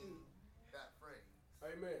misunderstanding that phrase.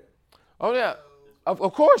 Amen. Oh, yeah.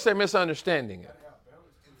 Of course they're misunderstanding it.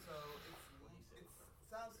 And so it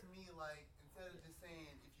sounds to me like instead of just saying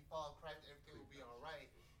if you follow Christ, everything will be all right,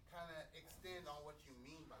 kind of extend on what you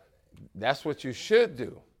mean by that. That's what you should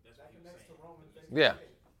do. Yeah.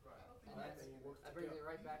 That brings it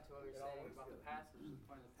right back to what we were saying about the passage. The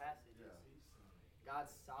point of the passage is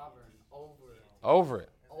God's sovereign over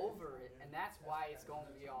it, and that's why it's going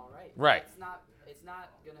to be all right. Right. It's not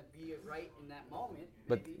going to be right in that moment.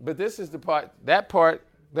 But this is the part. That part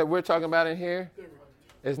that we're talking about in here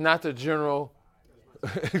is not the general.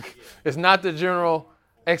 It's not the general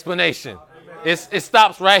explanation. It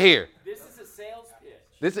stops right here. This is a sales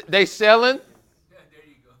pitch.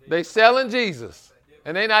 They selling Jesus,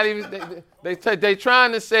 and they not even they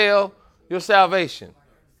trying to sell your salvation.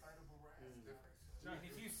 If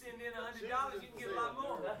you send in $100, you can get a lot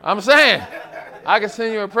more. I'm saying, I can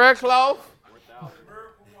send you a prayer cloth.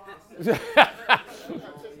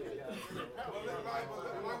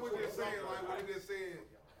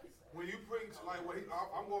 When you preach, like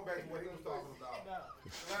I'm going back to what he was talking about.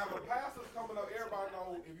 Now, the pastors coming up, everybody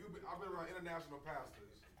know. I've been around international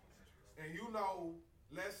pastors, and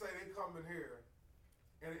let's say they come in here,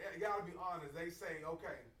 and you gotta be honest. They say,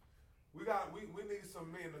 okay, we need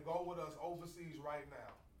some men to go with us overseas right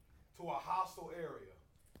now to a hostile area.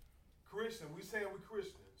 Christian, we saying we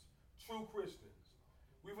Christians, true Christians.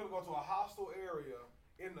 We're gonna go to a hostile area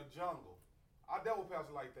in the jungle. I dealt with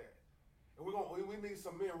pastors like that, and we need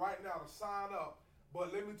some men right now to sign up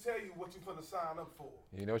But let me tell you what you're gonna sign up for.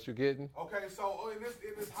 You know what you're getting? Okay, so in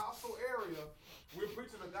this hostile area, we're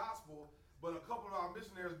preaching the gospel, but a couple of our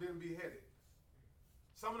missionaries been beheaded.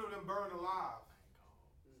 Some of them burned alive.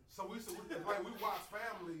 So we watch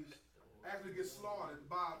families actually get slaughtered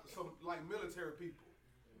by some like military people.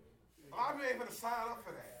 I ain't gonna sign up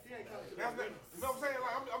for that. You know what I'm saying?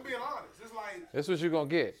 Like I'm being honest. It's like that's what you're gonna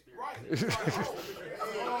get. Right. It's like,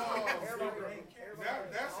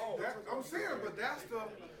 I'm saying, but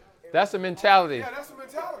that's the mentality. Yeah, that's the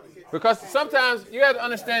mentality. Because sometimes you have to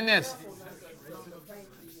understand this.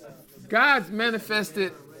 God's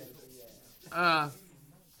manifested.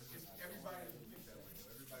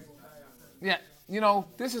 Yeah,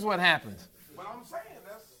 this is what happens. But I'm saying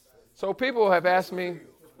so people have asked me,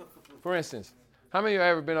 for instance, how many of you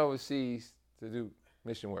have ever been overseas to do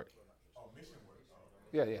mission work? Oh, mission work.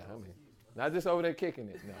 Yeah. I mean, not just over there kicking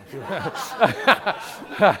it.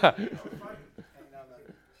 No.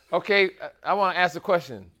 Okay, I want to ask a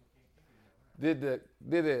question. Did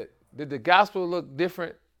the gospel look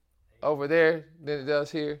different over there than it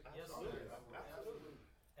does here? Yes, sir.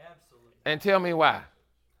 Absolutely. And tell me why.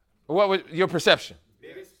 What was your perception?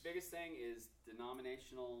 Biggest thing is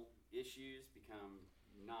denominational issues become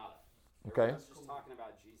nada. Okay. Everyone's just talking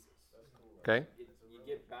about Jesus. Okay. You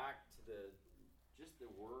get back to the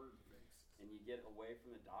word, and you get away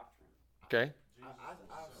from the doctrine. Okay.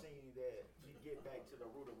 I've seen that you get back to the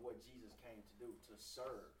root of what Jesus came to do, to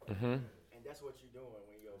serve. Mm-hmm. And that's what you're doing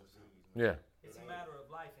when you're overseas. Yeah. It's a matter of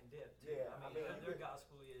life and death, too. Yeah, I mean their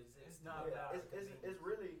gospel it's not about... It's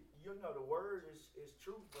really, the word is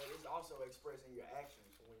truth, but it's also expressing your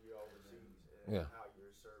actions when you're overseas and how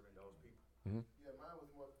you're serving those people. Mm-hmm. Yeah, mine was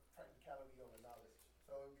more practicality over knowledge.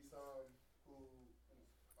 So it'd be some who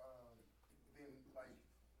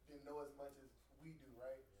didn't know as much as we do,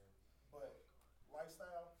 right? But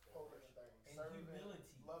lifestyle, whole different thing. And serving, humility.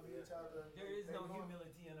 loving each other. There is no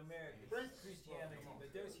humility in American Christianity,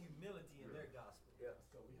 but there's humility in their gospel. Yeah.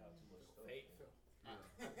 We have too much faith.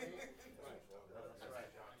 That's right.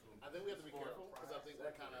 I think we have to be careful because I think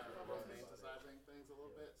we're kind of romanticizing things a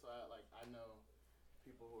little bit. So I know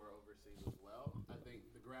people who are overseas as well. I think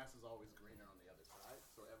the grass is always greener on the other side.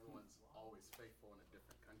 So everyone's always faithful in a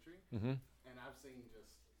different country. Mm-hmm. And I've seen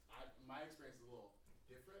my experience is a little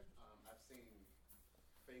different. I've seen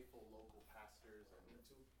faithful local pastors and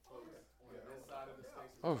folks on this side of the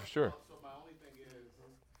states. Oh, for sure. So my only thing is,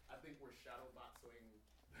 I think we're shadow boxing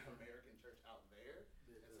American church out there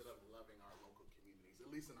instead of loving our local communities,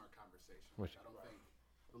 at least in our conversation. Which, I don't think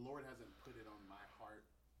the Lord hasn't put it on my heart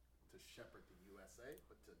to shepherd the USA,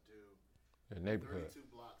 but to do your neighborhood.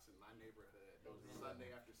 32 blocks in my neighborhood,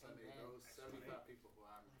 Sunday after Sunday, those 75 people who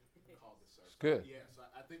I'm called to serve. It's good. Yeah, so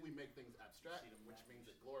I think we make things abstract, which means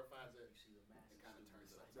it glorifies it and kind of turns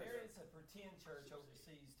it upside down. There is a pretend church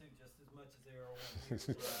overseas too, just as much as there are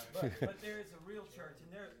one here. but there is a real church,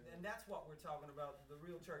 and that's what we're talking about, the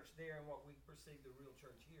real church there and what we perceive the real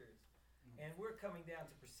church here is. And we're coming down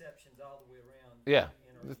to perceptions all the way around. Yeah,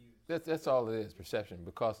 in our views. that's all it is, perception.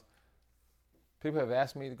 Because people have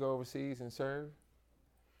asked me to go overseas and serve,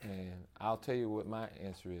 and I'll tell you what my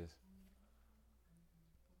answer is.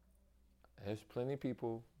 There's plenty of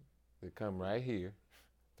people that come right here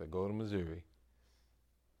that go to Missouri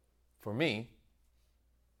for me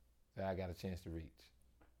that I got a chance to reach.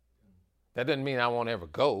 That doesn't mean I won't ever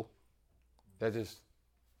go. That's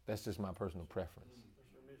just my personal preference.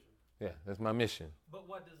 Yeah, that's my mission. But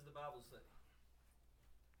what does the Bible say?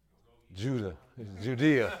 Judea,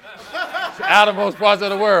 it's the outermost parts of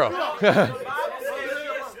the world. No, the Bible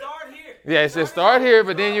says start here. Yeah, it says start here,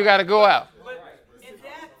 but then you got to go out. And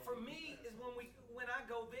that, for me, is when I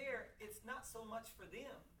go there, it's not so much for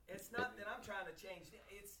them. It's not that I'm trying to change them.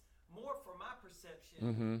 It's more for my perception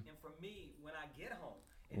and for me when I get home.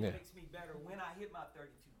 And it makes me better when I hit my 32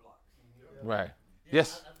 blocks. Right. Yeah,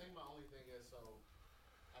 Yes. I think my only thing is,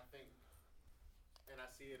 I think, and I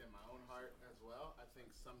see it in my own heart as well, I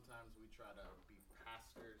think sometimes we try to be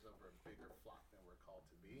pastors over a bigger flock than we're called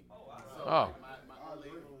to be. Oh, wow. So Oh.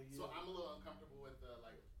 so I'm a little uncomfortable with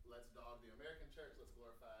let's dog the American church, let's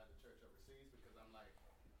glorify the church overseas, because I'm like,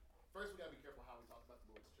 first we gotta be careful how we talk about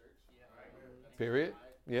the Lord's church. Yeah. Right? That's Period.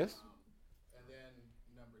 right. Yes. And then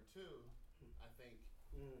number two, I think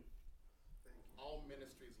all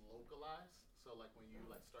ministries localize. So like when you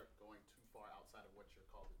start going too far outside of what you're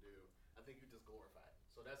called to do, I think you just glorify it.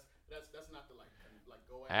 So that's not the like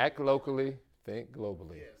go Act locally, think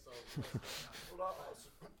globally. Yeah. So. Well,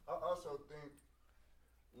 I also think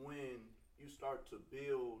when you start to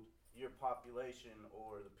build your population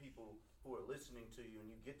or the people who are listening to you, and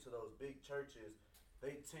you get to those big churches,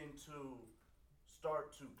 they tend to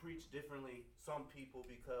start to preach differently. Some people,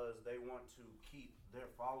 because they want to keep their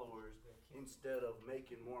followers, instead of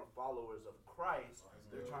making more followers of Christ,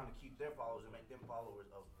 they're trying to keep their followers and make them followers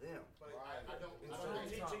of them. Instead of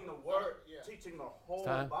teaching the word, teaching the whole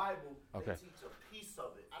Bible, they teach a piece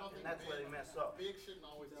of it, and that's where they mess up. Big shouldn't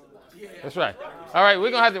always do that. That's right. All right,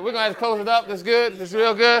 we're gonna have to close it up. That's good. That's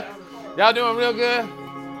real good. Y'all doing real good.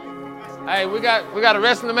 Hey, we got a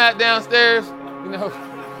rest in the mat downstairs. You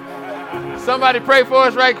know, somebody pray for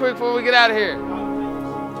us right quick before we get out of here.